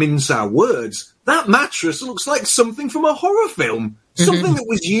not mince our words. That mattress looks like something from a horror film, something that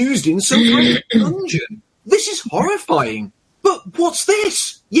was used in some kind of dungeon. This is horrifying. But what's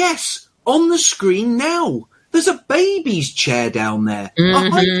this? Yes, on the screen now. There's a baby's chair down there. A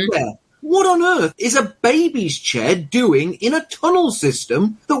high chair. What on earth is a baby's chair doing in a tunnel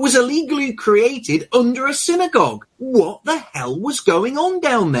system that was illegally created under a synagogue? What the hell was going on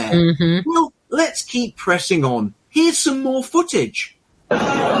down there? Well, let's keep pressing on. Here's some more footage.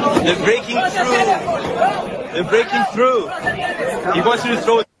 They're breaking through. They're breaking through. He wants you to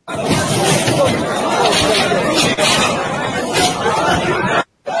throw it.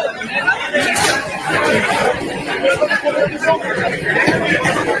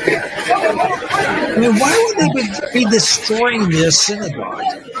 I mean, why would they be destroying their synagogue?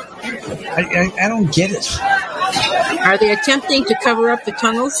 I don't get it. Are they attempting to cover up the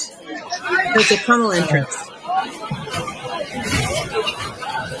tunnels? There's a tunnel entrance.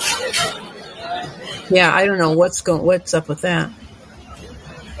 Yeah, I don't know what's up with that.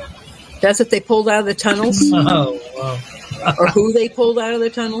 That's what they pulled out of the tunnels? Oh, wow. Or who they pulled out of the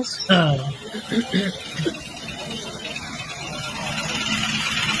tunnels?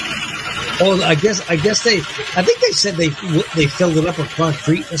 Oh, I think they said they filled it up with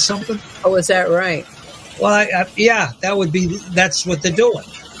concrete or something. Oh, is that right? Well, that's what they're doing.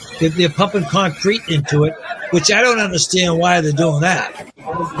 They're pumping concrete into it, which I don't understand why they're doing that.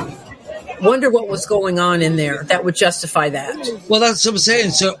 Wonder what was going on in there that would justify that. Well, that's what I'm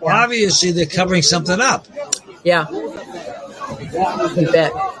saying. So obviously they're covering something up. Yeah. You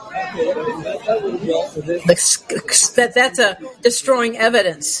bet. That's a destroying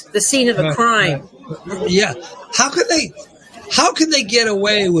evidence. The scene of a crime. Yeah. How can they get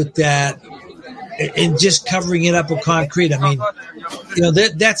away with that and just covering it up with concrete? I mean,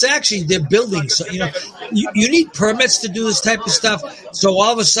 that's actually their buildings. So, you need permits to do this type of stuff. So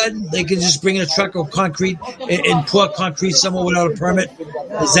all of a sudden they can just bring in a truck of concrete and pour concrete somewhere without a permit.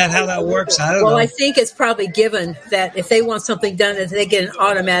 Is that how that works? I don't know. Well, I think it's probably given that if they want something done, that they get an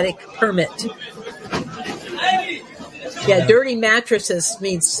automatic permit. Yeah, dirty mattresses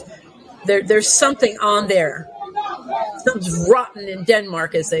means there's something on there. Something's rotten in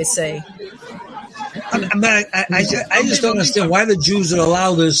Denmark, as they say. I just don't understand why the Jews would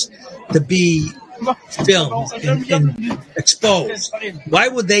allow this to be filmed and exposed. Why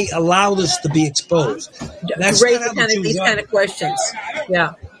would they allow this to be exposed? That's raise these kind of questions.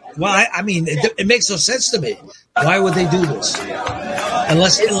 Yeah. Well, I mean, it makes no sense to me. Why would they do this?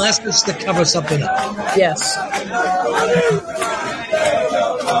 Unless it's to cover something up. Yes.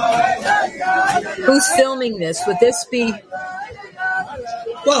 Who's filming this? Would this be...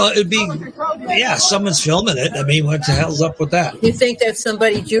 Well, it'd be, someone's filming it. I mean, what the hell's up with that? You think there's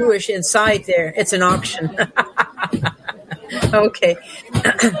somebody Jewish inside there? It's an auction. Okay.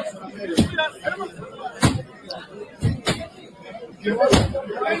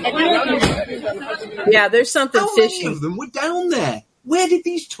 Yeah, there's something fishy. How many of them were down there? Where did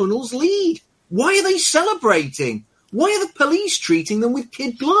these tunnels lead? Why are they celebrating? Why are the police treating them with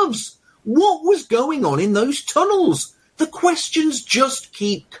kid gloves? What was going on in those tunnels? The questions just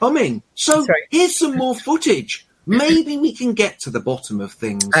keep coming. So here's some more footage. Maybe we can get to the bottom of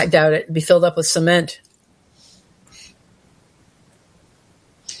things. I doubt it. It'd be filled up with cement.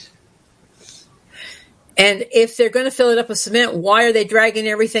 And if they're going to fill it up with cement, why are they dragging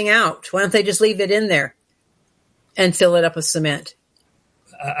everything out? Why don't they just leave it in there and fill it up with cement?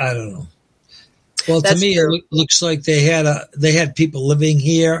 I don't know. Well, to me, it looks like they had people living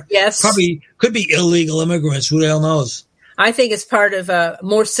here. Yes. Probably could be illegal immigrants. Who the hell knows? I think it's part of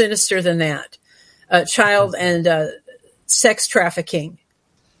more sinister than that. Child and sex trafficking.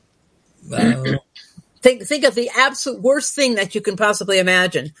 Think of the absolute worst thing that you can possibly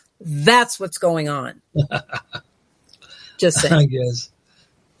imagine. That's what's going on. Just saying. I guess.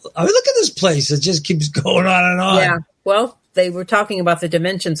 I mean, look at this place. It just keeps going on and on. Yeah. Well, they were talking about the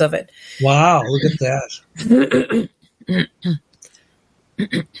dimensions of it. Wow, look at that.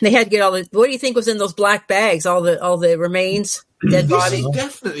 They had to get all the... What do you think was in those black bags? All the remains? Dead bodies? This is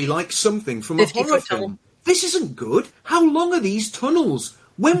definitely like something from a horror film. This isn't good. How long are these tunnels?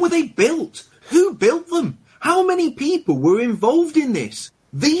 When were they built? Who built them? How many people were involved in this?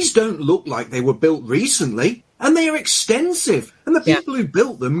 These don't look like they were built recently, and they are extensive. And the people who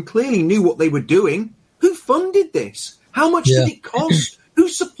built them clearly knew what they were doing. Who funded this? How much did it cost? Who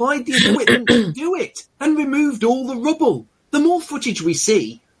supplied the equipment to do it and removed all the rubble? the more footage we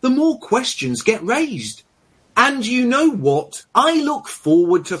see, the more questions get raised. And you know what? I look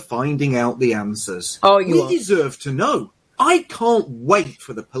forward to finding out the answers. Oh, we deserve to know. I can't wait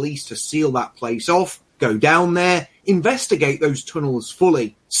for the police to seal that place off, go down there, investigate those tunnels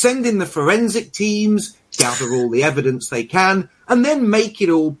fully, send in the forensic teams, gather all the evidence they can, and then make it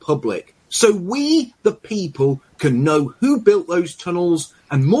all public. So we, the people, can know who built those tunnels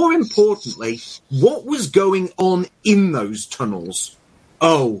and, more importantly, what was going on in those tunnels.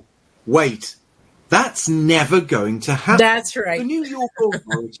 Oh, wait. That's never going to happen. That's right. The New York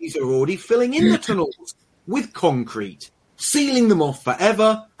authorities are already filling in the tunnels with concrete, sealing them off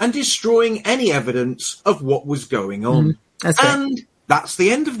forever and destroying any evidence of what was going on. And that's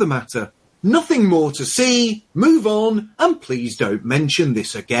the end of the matter. Nothing more to see. Move on, and please don't mention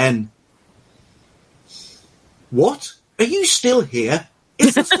this again. What? Are you still here?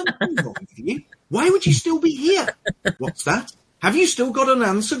 Is there something wrong with you? Why would you still be here? What's that? Have you still got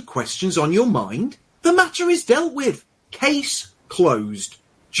unanswered questions on your mind? The matter is dealt with. Case closed.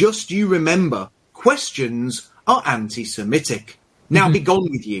 Just you remember, questions are anti-Semitic. Now be gone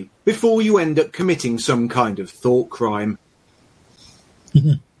with you before you end up committing some kind of thought crime.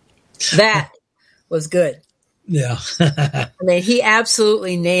 That was good. Yeah. I mean, he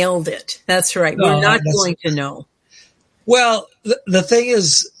absolutely nailed it. That's right. We're not going to know. Well, the thing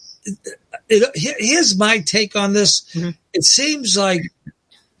is, here's my take on this. It seems like,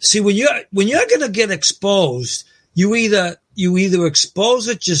 see, when you're going to get exposed, you either expose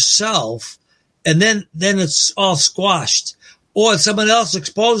it yourself, and then it's all squashed, or someone else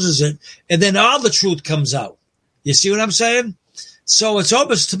exposes it, and then all the truth comes out. You see what I'm saying? So it's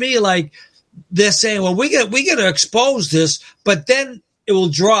almost to me like they're saying, well, we got to expose this, but then it will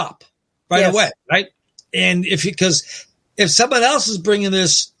drop right away, right? And because if someone else is bringing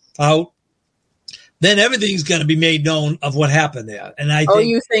this out, then everything's going to be made known of what happened there. And I think,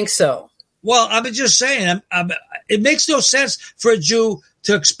 you think so? Well, I'm just saying, it makes no sense for a Jew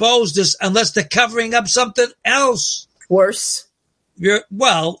to expose this unless they're covering up something else. Worse.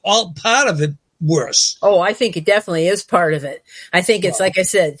 All part of it worse. Oh, I think it definitely is part of it. I think it's, like I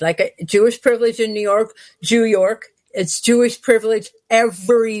said, like a Jewish privilege in New York, Jew-York. It's Jewish privilege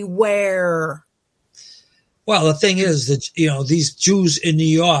everywhere. Well, the thing is that, these Jews in New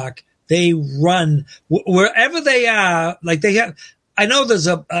York, they run wherever they are. Like they have, I know there's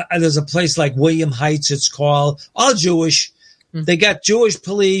a place like William Heights, it's called, all Jewish. They got Jewish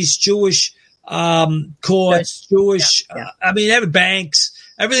police, Jewish courts, Jewish, every banks,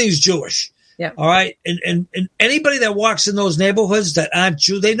 everything's Jewish. Yeah. All right. And anybody that walks in those neighborhoods that aren't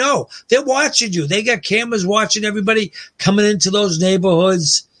Jew, they know. They're watching you. They got cameras watching everybody coming into those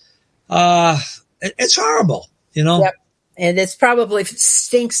neighborhoods. It's horrible, Yep. And it's probably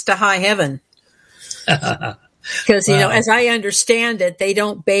stinks to high heaven. Because, as I understand it, they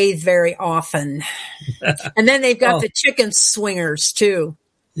don't bathe very often. And then they've got the chicken swingers, too.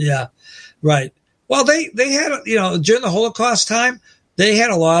 Yeah, right. Well, they had, during the Holocaust time, they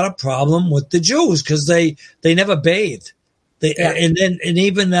had a lot of problem with the Jews because they never bathed. And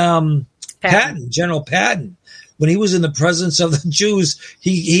even General Patton, when he was in the presence of the Jews,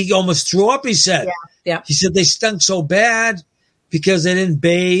 he almost threw up, he said. Yeah. He said they stunk so bad because they didn't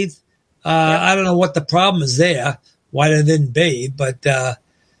bathe. I don't know what the problem is there, why they didn't bathe, but,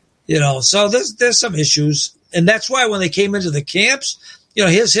 so there's some issues. And that's why when they came into the camps,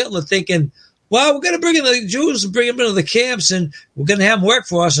 here's Hitler thinking, well, we're going to bring in the Jews and bring them into the camps and we're going to have them work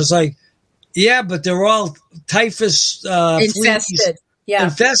for us. It's like, yeah, but they're all typhus infested.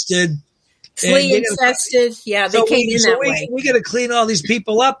 Infested. Flea infested. Yeah, they came in that way. We got to clean all these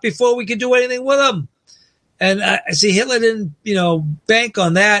people up before we can do anything with them. And I see Hitler didn't, bank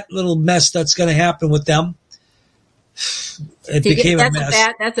on that little mess that's going to happen with them. It became a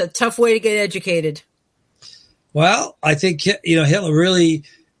mess. That's a tough way to get educated. Well, I think, Hitler really,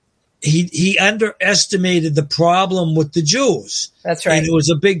 he underestimated the problem with the Jews. That's right. And it was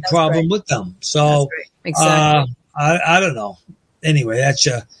a big problem with them. So, exactly. I don't know. Anyway,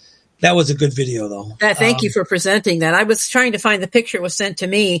 that was a good video, though. Thank you for presenting that. I was trying to find the picture. It was sent to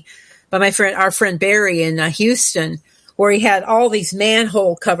me by our friend Barry in Houston, where he had all these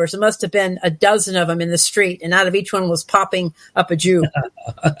manhole covers. There must have been a dozen of them in the street, and out of each one was popping up a Jew.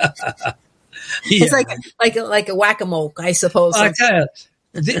 It's like a whack-a-mole, I suppose. I tell you,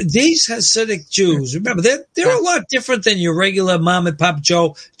 these Hasidic Jews, remember, they're a lot different than your regular mom and pop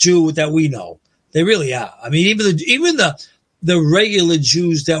Jew that we know. They really are. I mean, even the regular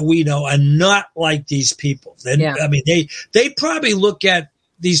Jews that we know are not like these people. I mean, they probably look at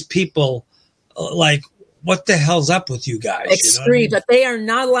these people like, what the hell's up with you guys? Extreme, but they are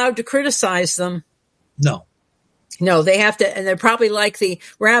not allowed to criticize them. No. No, they have to, and they're probably like the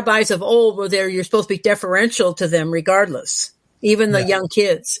rabbis of old, where you're supposed to be deferential to them regardless, even the young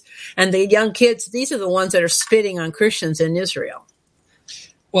kids. And the young kids, these are the ones that are spitting on Christians in Israel.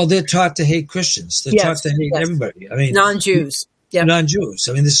 Well, they're taught to hate Christians. They're taught to hate everybody. I mean, non-Jews. Yeah, non-Jews.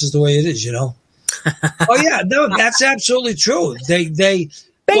 I mean, this is the way it is, you know. Oh yeah, no, that's absolutely true.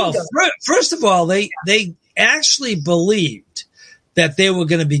 Well, first of all, they actually believed that they were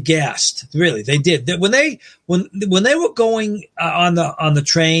going to be gassed. Really, they did. When they were going on the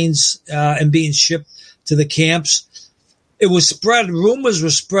trains and being shipped to the camps, it was spread. Rumors were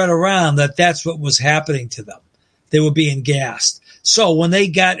spread around that that's what was happening to them. They were being gassed. So when they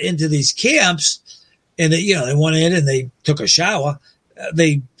got into these camps and they went in and they took a shower,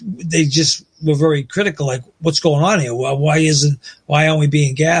 they just were very critical. Like, what's going on here? Why aren't we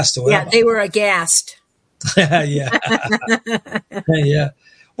being gassed or whatever? Yeah, they were aghast. Yeah. Yeah.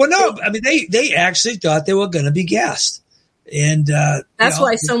 Well, no, I mean, they actually thought they were going to be gassed. And that's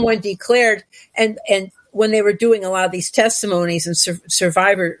why someone declared, and when they were doing a lot of these testimonies and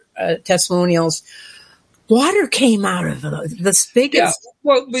survivor testimonials, water came out of the spigots. Yeah.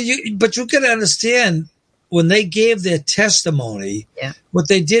 Well, but you got to understand, when they gave their testimony, what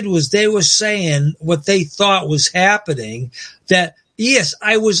they did was they were saying what they thought was happening, that, yes,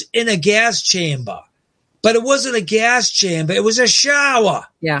 I was in a gas chamber, but it wasn't a gas chamber. It was a shower.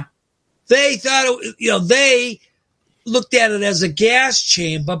 Yeah. They thought, they looked at it as a gas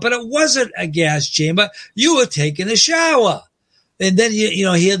chamber, but it wasn't a gas chamber. You were taking a shower. And then,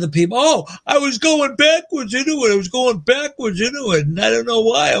 you hear the people, oh, I was going backwards into it. And I don't know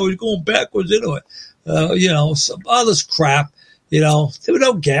why I was going backwards into it. Some all this crap, there were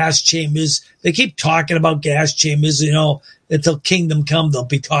no gas chambers. They keep talking about gas chambers, until kingdom come, they'll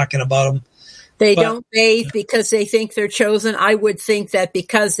be talking about them. They don't bathe because they think they're chosen. I would think that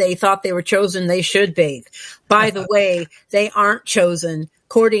because they thought they were chosen, they should bathe. By the way, they aren't chosen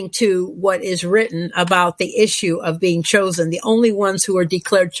according to what is written about the issue of being chosen. The only ones who are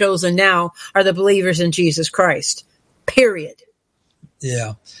declared chosen now are the believers in Jesus Christ. Period.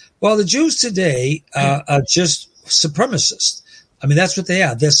 Yeah. Well, the Jews today are just supremacists. I mean, that's what they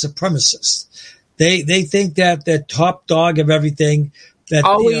are. They're supremacists. They think that they're top dog of everything. That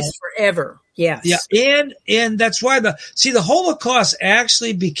always, forever. Yes. Yeah. And that's why the Holocaust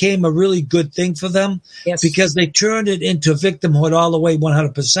actually became a really good thing for them. Yes. Because they turned it into victimhood all the way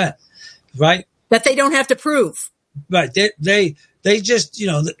 100%. Right? That they don't have to prove. Right. They just,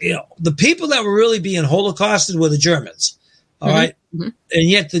 the people that were really being Holocausted were the Germans. All right. Mm-hmm. And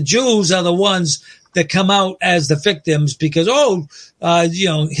yet the Jews are the ones that come out as the victims because,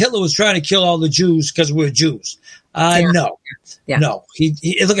 Hitler was trying to kill all the Jews because we're Jews. No. Yeah. No. He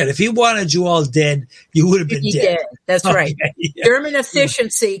look at it. If he wanted you all dead, you would have been dead. That's right. Yeah. German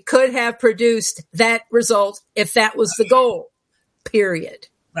efficiency could have produced that result if that was the goal. Period.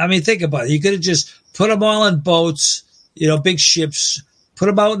 I mean, think about it. You could have just put them all in boats, big ships, put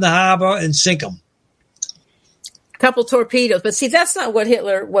them out in the harbor and sink them. Couple torpedoes, but see, that's not what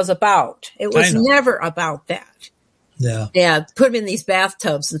Hitler was about. It was never about that. Yeah. Yeah. Put them in these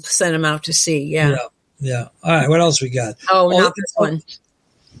bathtubs and send them out to sea. Yeah. Yeah. All right. What else we got? Not this one.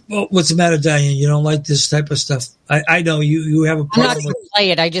 Well, what's the matter, Diane? You don't like this type of stuff? I know you have a problem. I'm not going to play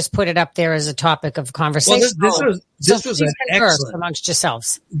it. I just put it up there as a topic of conversation. Well, this was an excellent amongst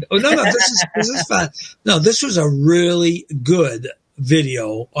yourselves. Oh, no, this is fine. No, this was a really good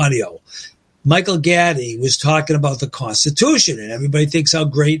audio. Michael Gaddy was talking about the Constitution, and everybody thinks how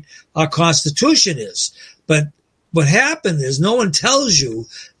great our Constitution is. But what happened is no one tells you,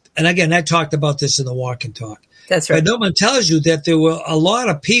 and again, I talked about this in the Walk and Talk. That's right. But no one tells you that there were a lot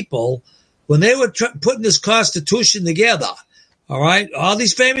of people, when they were putting this Constitution together, all right, all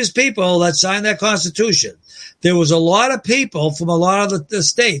these famous people that signed that Constitution, there was a lot of people from a lot of the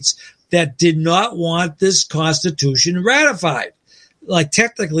states that did not want this Constitution ratified. Like,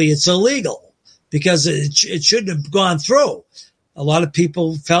 technically, it's illegal. Because it shouldn't have gone through. A lot of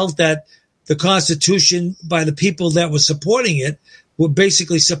people felt that the Constitution, by the people that were supporting it, were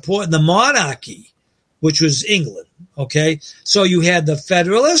basically supporting the monarchy, which was England. Okay, so you had the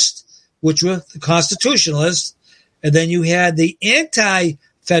Federalists, which were the Constitutionalists, and then you had the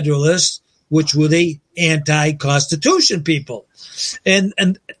Anti-Federalists, which were the anti-Constitution people. And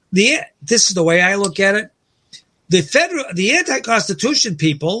this is the way I look at it. The anti-Constitution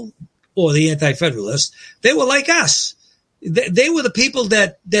people, or the Anti-Federalists, they were like us. They were the people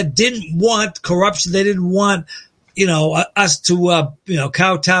that didn't want corruption. They didn't want, us to,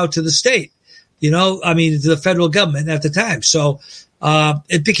 kowtow to the state, to the federal government at the time. So,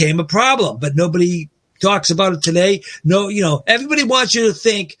 it became a problem, but nobody talks about it today. No, everybody wants you to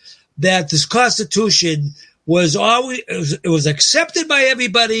think that this Constitution was always, it was accepted by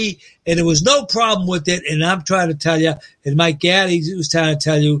everybody, and there was no problem with it. And I'm trying to tell you, and Mike Gaddy was trying to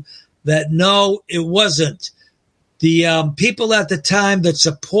tell you that no, it wasn't. The people at the time that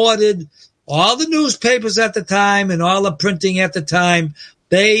supported all the newspapers at the time and all the printing at the time,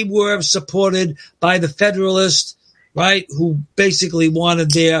 they were supported by the Federalists, right, who basically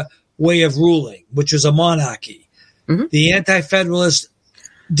wanted their way of ruling, which was a monarchy. Mm-hmm. The Anti-Federalists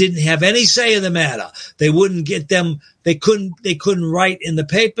didn't have any say in the matter. They wouldn't get them. They couldn't write in the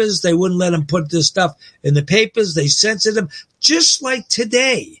papers. They wouldn't let them put this stuff in the papers. They censored them, just like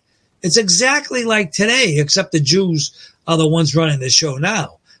today. It's exactly like today, except the Jews are the ones running the show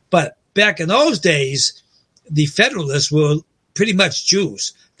now. But back in those days, the Federalists were pretty much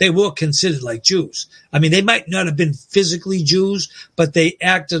Jews. They were considered like Jews. I mean, they might not have been physically Jews, but they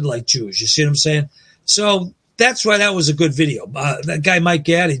acted like Jews. You see what I'm saying? So that's why that was a good video. That guy, Mike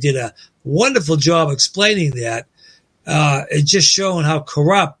Gaddy, did a wonderful job explaining that, and just showing how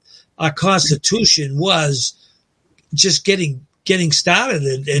corrupt our Constitution was, just getting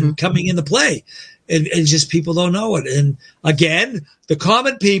started and coming into play. And just people don't know it. And again, the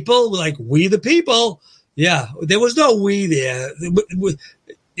common people, like we the people, yeah, there was no we there.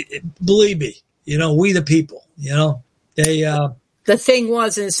 Believe me, we the people, they, the thing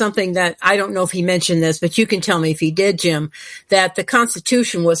was, and it's something that I don't know if he mentioned this, but you can tell me if he did, Jim, that the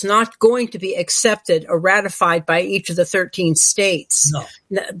Constitution was not going to be accepted or ratified by each of the 13 states.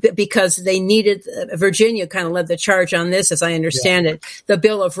 No. Because they needed, Virginia kind of led the charge on this, as I understand it, the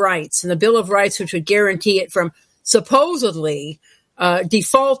Bill of Rights. And the Bill of Rights, which would guarantee it from supposedly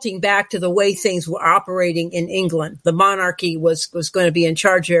defaulting back to the way things were operating in England. The monarchy was going to be in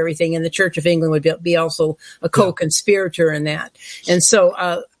charge of everything, and the Church of England would be also a co-conspirator in that. And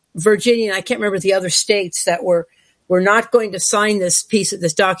so Virginia, and I can't remember the other states that were not going to sign this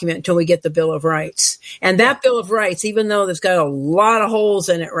document until we get the Bill of Rights. And that Bill of Rights, even though there's got a lot of holes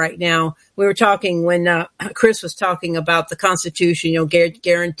in it right now, we were talking when Chris was talking about the Constitution,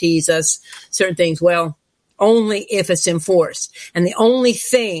 guarantees us certain things. Well, only if it's enforced. And the only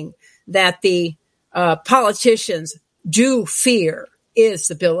thing that the politicians do fear is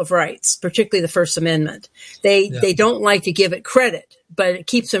the Bill of Rights, particularly the First Amendment. They don't like to give it credit, but it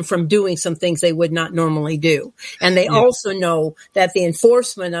keeps them from doing some things they would not normally do. And they also know that the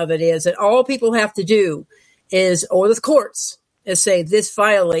enforcement of it is that all people have to do is, or the courts, is say this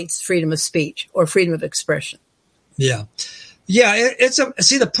violates freedom of speech or freedom of expression. Yeah. Yeah.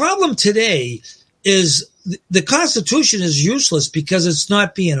 See, the problem today is the Constitution is useless because it's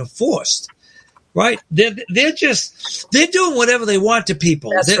not being enforced, right? They're doing whatever they want to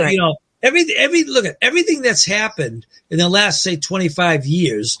people. That's right. Look at everything that's happened in the last, say, 25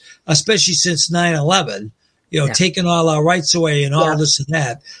 years, especially since 9/11, taking all our rights away and all this and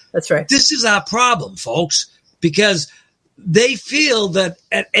that. That's right. This is our problem, folks, because they feel that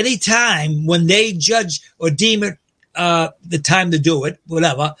at any time when they judge or deem it the time to do it,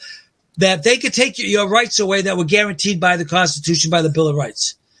 whatever, that they could take your rights away that were guaranteed by the Constitution, by the Bill of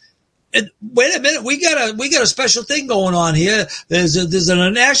Rights. And wait a minute, we got a special thing going on here. There's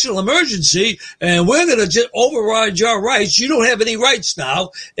a national emergency, and we're going to just override your rights. You don't have any rights now,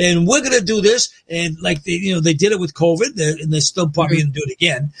 and we're going to do this. And like they did it with COVID, and they're still probably going to do it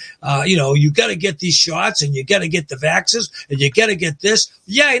again. You got to get these shots, and you got to get the vaccines, and you got to get this.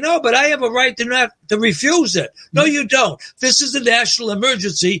 Yeah, I know, but I have a right to refuse it. No, you don't. This is a national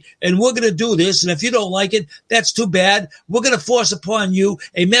emergency, and we're going to do this. And if you don't like it, that's too bad. We're going to force upon you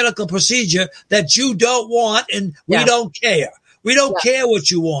a medical procedure that you don't want, and we don't care. We don't care what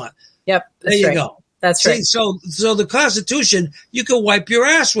you want. Yep. There you go. That's right. So the Constitution, you can wipe your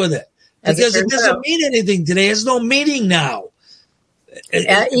ass with it because it doesn't mean anything today. It has no meaning now.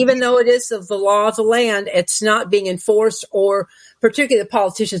 Even though it is of the law of the land, it's not being enforced, or particularly the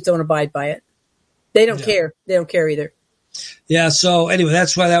politicians don't abide by it. They don't care. They don't care either. Yeah. So anyway,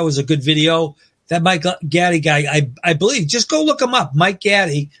 that's why that was a good video. That Mike Gaddy guy, I believe, just go look him up. Mike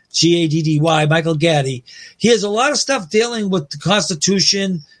Gaddy, Gaddy, Michael Gaddy. He has a lot of stuff dealing with the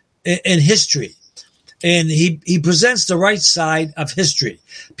Constitution and history. And he presents the right side of history,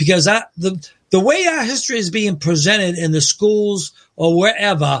 because the way our history is being presented in the schools or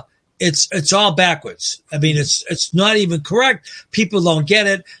wherever, it's all backwards. I mean, it's not even correct. People don't get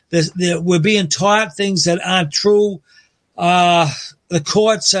it. We're being taught things that aren't true. The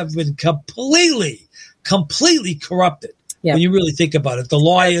courts have been completely corrupted. Yeah. When you really think about it, the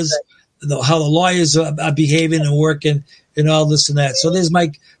lawyers, how the lawyers are behaving and working and all this and that. So there's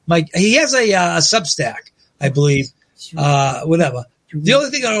Mike, he has a Substack, I believe, whatever. The only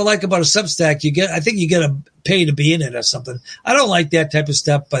thing I don't like about a Substack, I think you get to pay to be in it or something. I don't like that type of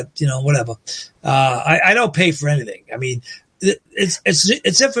stuff, but whatever. I don't pay for anything. I mean,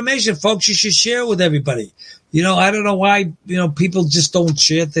 it's information, folks. You should share with everybody. I don't know why, people just don't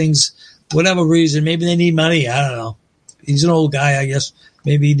share things, whatever reason. Maybe they need money. I don't know. He's an old guy, I guess.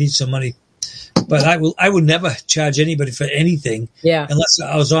 Maybe he needs some money. But I would never charge anybody for anything unless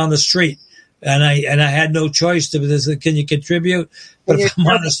I was on the street and I had no choice to say, can you contribute? But if I'm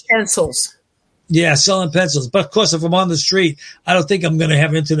on pencils. Yeah, selling pencils. But of course, if I'm on the street, I don't think I'm going to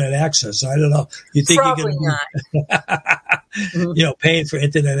have internet access. I don't know. You think Probably you're going to be, paying for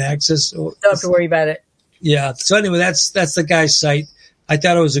internet access? Don't have to worry about it. Yeah. So anyway, that's the guy's site. I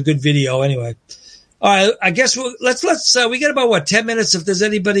thought it was a good video anyway. All right. I guess let's we got about 10 minutes. If there's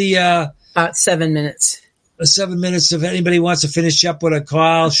anybody, about 7 minutes. 7 minutes. If anybody wants to finish up with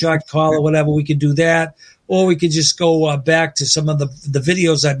a short call or whatever, we can do that. Or we could just go back to some of the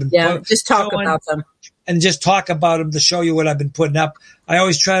videos I've been just talk about them. And just talk about them to show you what I've been putting up. I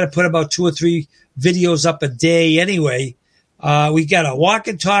always try to put about 2 or 3 videos up a day anyway. We got a walk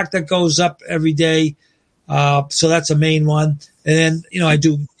and talk that goes up every day. So that's a main one. And then, I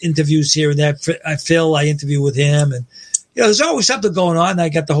do interviews here and there. Phil, I interview with him. And, there's always something going on. I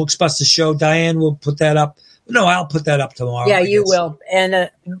got the Hoaxbusters show. Diane will put that up. No, I'll put that up tomorrow. Yeah, you will.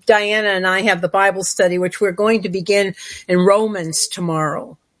 And Diana and I have the Bible study, which we're going to begin in Romans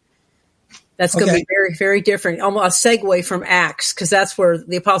tomorrow. That's going to be very, very different. Almost a segue from Acts, because that's where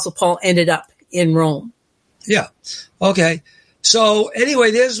the Apostle Paul ended up in Rome. Yeah. Okay. So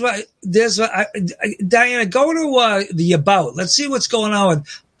anyway, Diana, go to the About. Let's see what's going on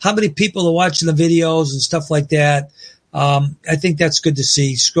with how many people are watching the videos and stuff like that. I think that's good to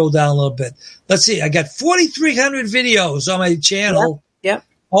see. Scroll down a little bit. Let's see. I got 4,300 videos on my channel. Yep.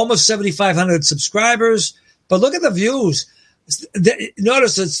 Almost 7,500 subscribers. But look at the views.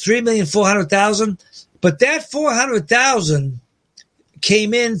 Notice it's 3,400,000. But that 400,000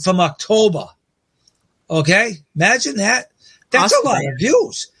 came in from October. Okay? Imagine that. That's awesome. A lot of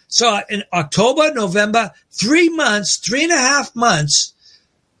views. So in October, November, 3 months, 3.5 months,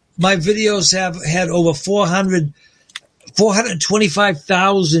 my videos have had over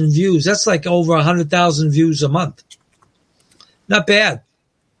 425,000 views. That's like over 100,000 views a month. Not bad.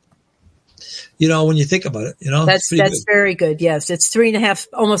 When you think about it, that's good. Very good. Yes. It's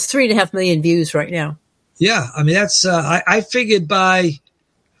almost 3.5 million views right now. Yeah. I mean, that's, I figured by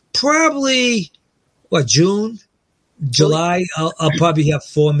probably June, July, I'll probably have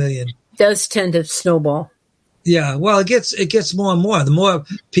 4 million. It does tend to snowball. Yeah. Well, it gets more and more. The more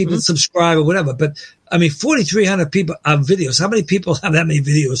people subscribe or whatever, but 4,300 people on videos. How many people have that many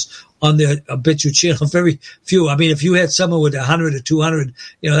videos on their BitChute channel? Very few. I mean, if you had someone with 100 or 200,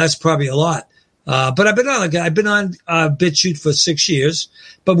 that's probably a lot. But I've been on BitChute for 6 years,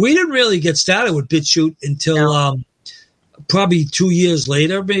 but we didn't really get started with BitChute until probably 2 years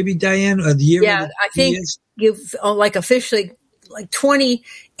later, maybe, Diane, or the year. Yeah, I think you've officially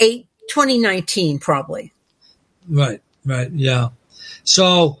 2019 probably. Right. Yeah.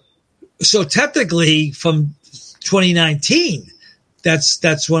 So technically from 2019,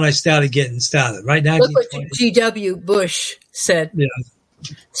 that's when I started getting started, right? Look what G.W. Bush said. Yeah.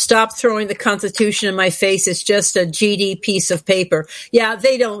 Stop throwing the Constitution in my face. It's just a GD piece of paper. Yeah,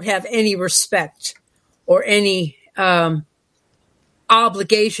 they don't have any respect or any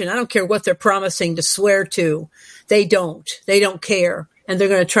obligation. I don't care what they're promising to swear to. They don't. They don't care. And they're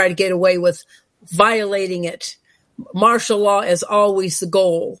going to try to get away with violating it. Martial law is always the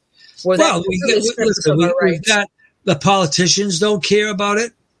goal. We've got the politicians don't care about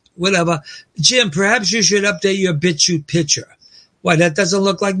it. Whatever. Jim, perhaps you should update your BitChute picture. Why, that doesn't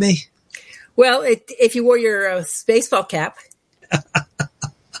look like me? Well, if you wore your baseball cap.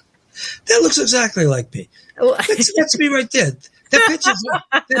 That looks exactly like me. That's me right there. That picture's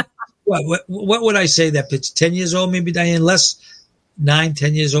what would I say that picture? 10 years old, maybe, Diane? Less? 9,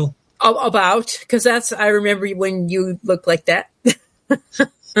 10 years old? About, because I remember when you looked like that.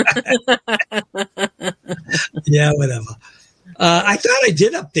 Yeah, whatever. I thought I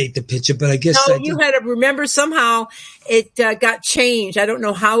did update the picture, but I guess you had to remember somehow it got changed. I don't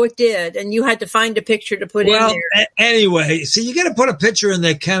know how it did, and you had to find a picture to put in there. Anyway, so you got to put a picture in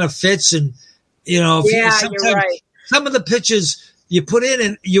that kind of fits, and you're right. Some of the pictures you put in,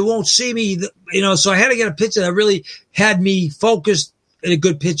 and you won't see me. So I had to get a picture that really had me focused in a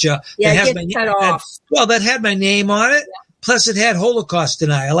good picture. Yeah, that get cut off. That had my name on it. Yeah. Plus, it had Holocaust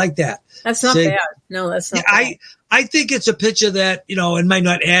deny. I like that. That's not bad. No, that's not bad. I think it's a picture that, it might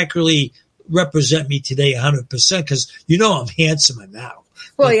not accurately represent me today 100% because, I'm handsome now.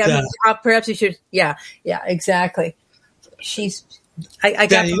 Well, perhaps you should. Yeah, exactly. I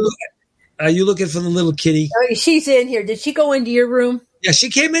got. Are you looking for the little kitty? Oh, she's in here. Did she go into your room? Yeah,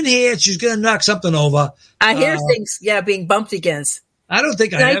 she came in here. She's going to knock something over. I hear things, being bumped against. I don't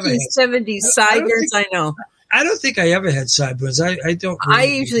think I ever had 1970s sideburns. I know. I don't think I ever had sideburns. I don't. I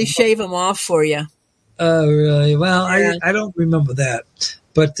usually shave them off for you. Oh, really? Well, yeah. I don't remember that.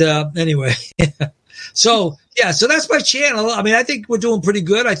 But anyway, so that's my channel. I mean, I think we're doing pretty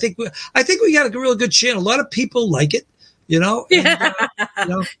good. I think we got a really good channel. A lot of people like it. TMI.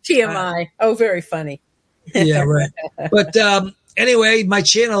 Very funny. Yeah, right. But anyway, my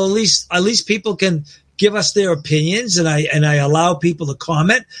channel, at least people can give us their opinions, and I allow people to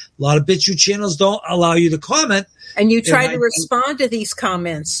comment. A lot of BitChute channels don't allow you to comment. And you try to respond to these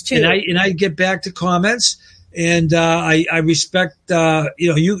comments too. And I get back to comments, and I respect.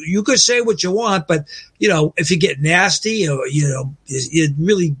 You could say what you want, but if you get nasty or you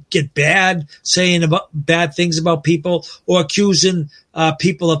really get bad saying about bad things about people or accusing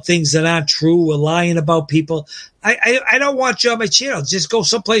people of things that aren't true or lying about people, I don't want you on my channel. Just go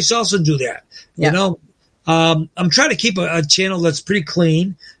someplace else and do that. Yeah. I'm trying to keep a channel that's pretty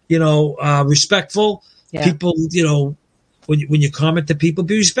clean. Respectful. Yeah. People, when you comment to people,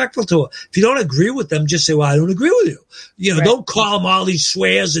 be respectful to them. If you don't agree with them, just say, well, I don't agree with you. Right. Don't call them all these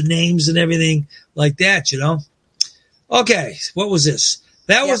swears and names and everything like that, Okay, what was this?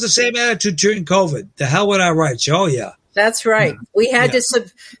 That was the same attitude during COVID. The hell with our rights. Oh, yeah. That's right. Yeah. We had to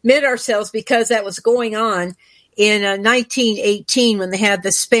submit ourselves because that was going on in 1918 when they had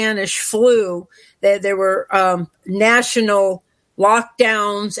the Spanish flu. There were national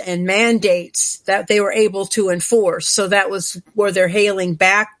lockdowns and mandates that they were able to enforce. So that was where they're hailing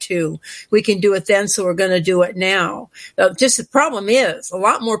back to. We can do it then, so we're going to do it now. Just the problem is a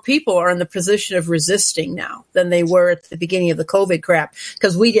lot more people are in the position of resisting now than they were at the beginning of the COVID crap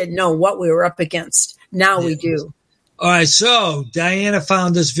because we didn't know what we were up against. Now we do. All right. So Diana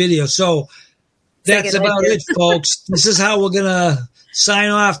found this video. So that's about it, folks. This is how we're going to sign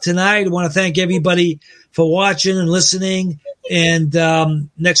off tonight. I want to thank everybody for watching and listening. And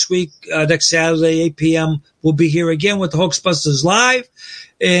next week, next Saturday, 8 p.m., we'll be here again with the Hoaxbusters Live.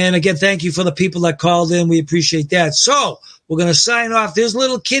 And again, thank you for the people that called in. We appreciate that. So we're going to sign off. There's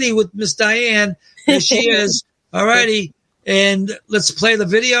little kitty with Miss Diane. There she is. All righty. And let's play the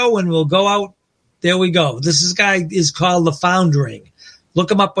video and we'll go out. There we go. This guy is called The Foundering. Look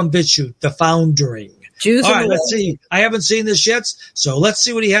him up on BitChute, The Foundering. All right, let's see. I haven't seen this yet, so let's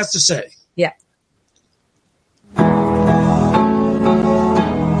see what he has to say. Yeah.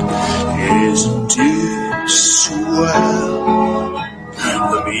 Isn't it swell?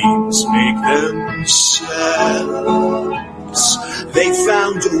 The memes make themselves. They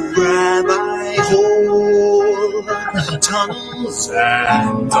found a rabbi hole, tunnels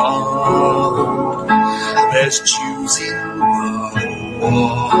and all. There's Jews in the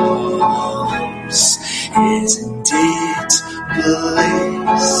walls. Isn't it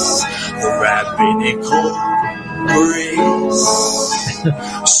bliss? The rabbinical grace,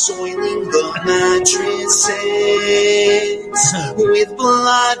 soiling the mattresses with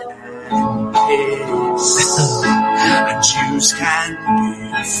blood and piss. Jews can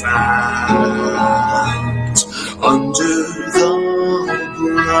be found under the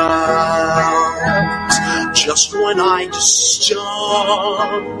ground. Just when I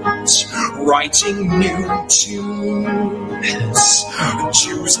start writing new tunes,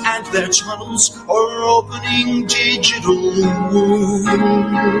 Jews and their tunnels are opening digital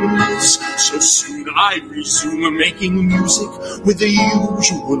wounds. So soon I resume making music with the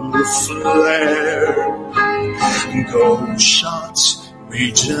usual flair. Go shut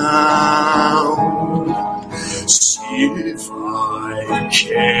me down, see if I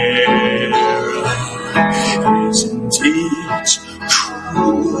care. Isn't it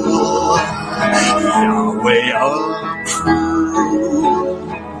cruel? Yahweh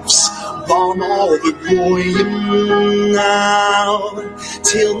approves. Bomb all the goyim now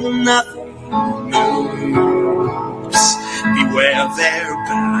till nothing moves. Beware their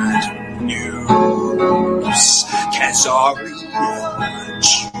bad news. Khazarian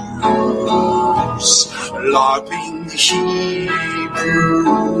Jews, LARPing Hebrews.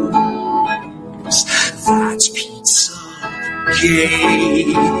 That Pizza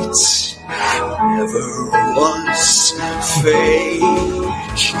Gate never was fake.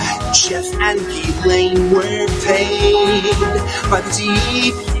 Jeff and Ghislaine were paid by the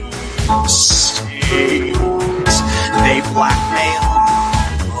deep state. They blackmailed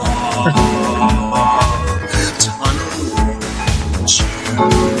tunneling Jews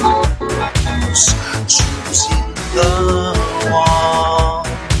in the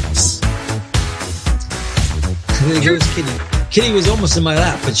walls. There goes Kitty. Kitty was almost in my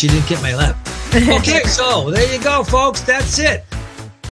lap, but she didn't get my lap. Okay, so there you go, folks. That's it.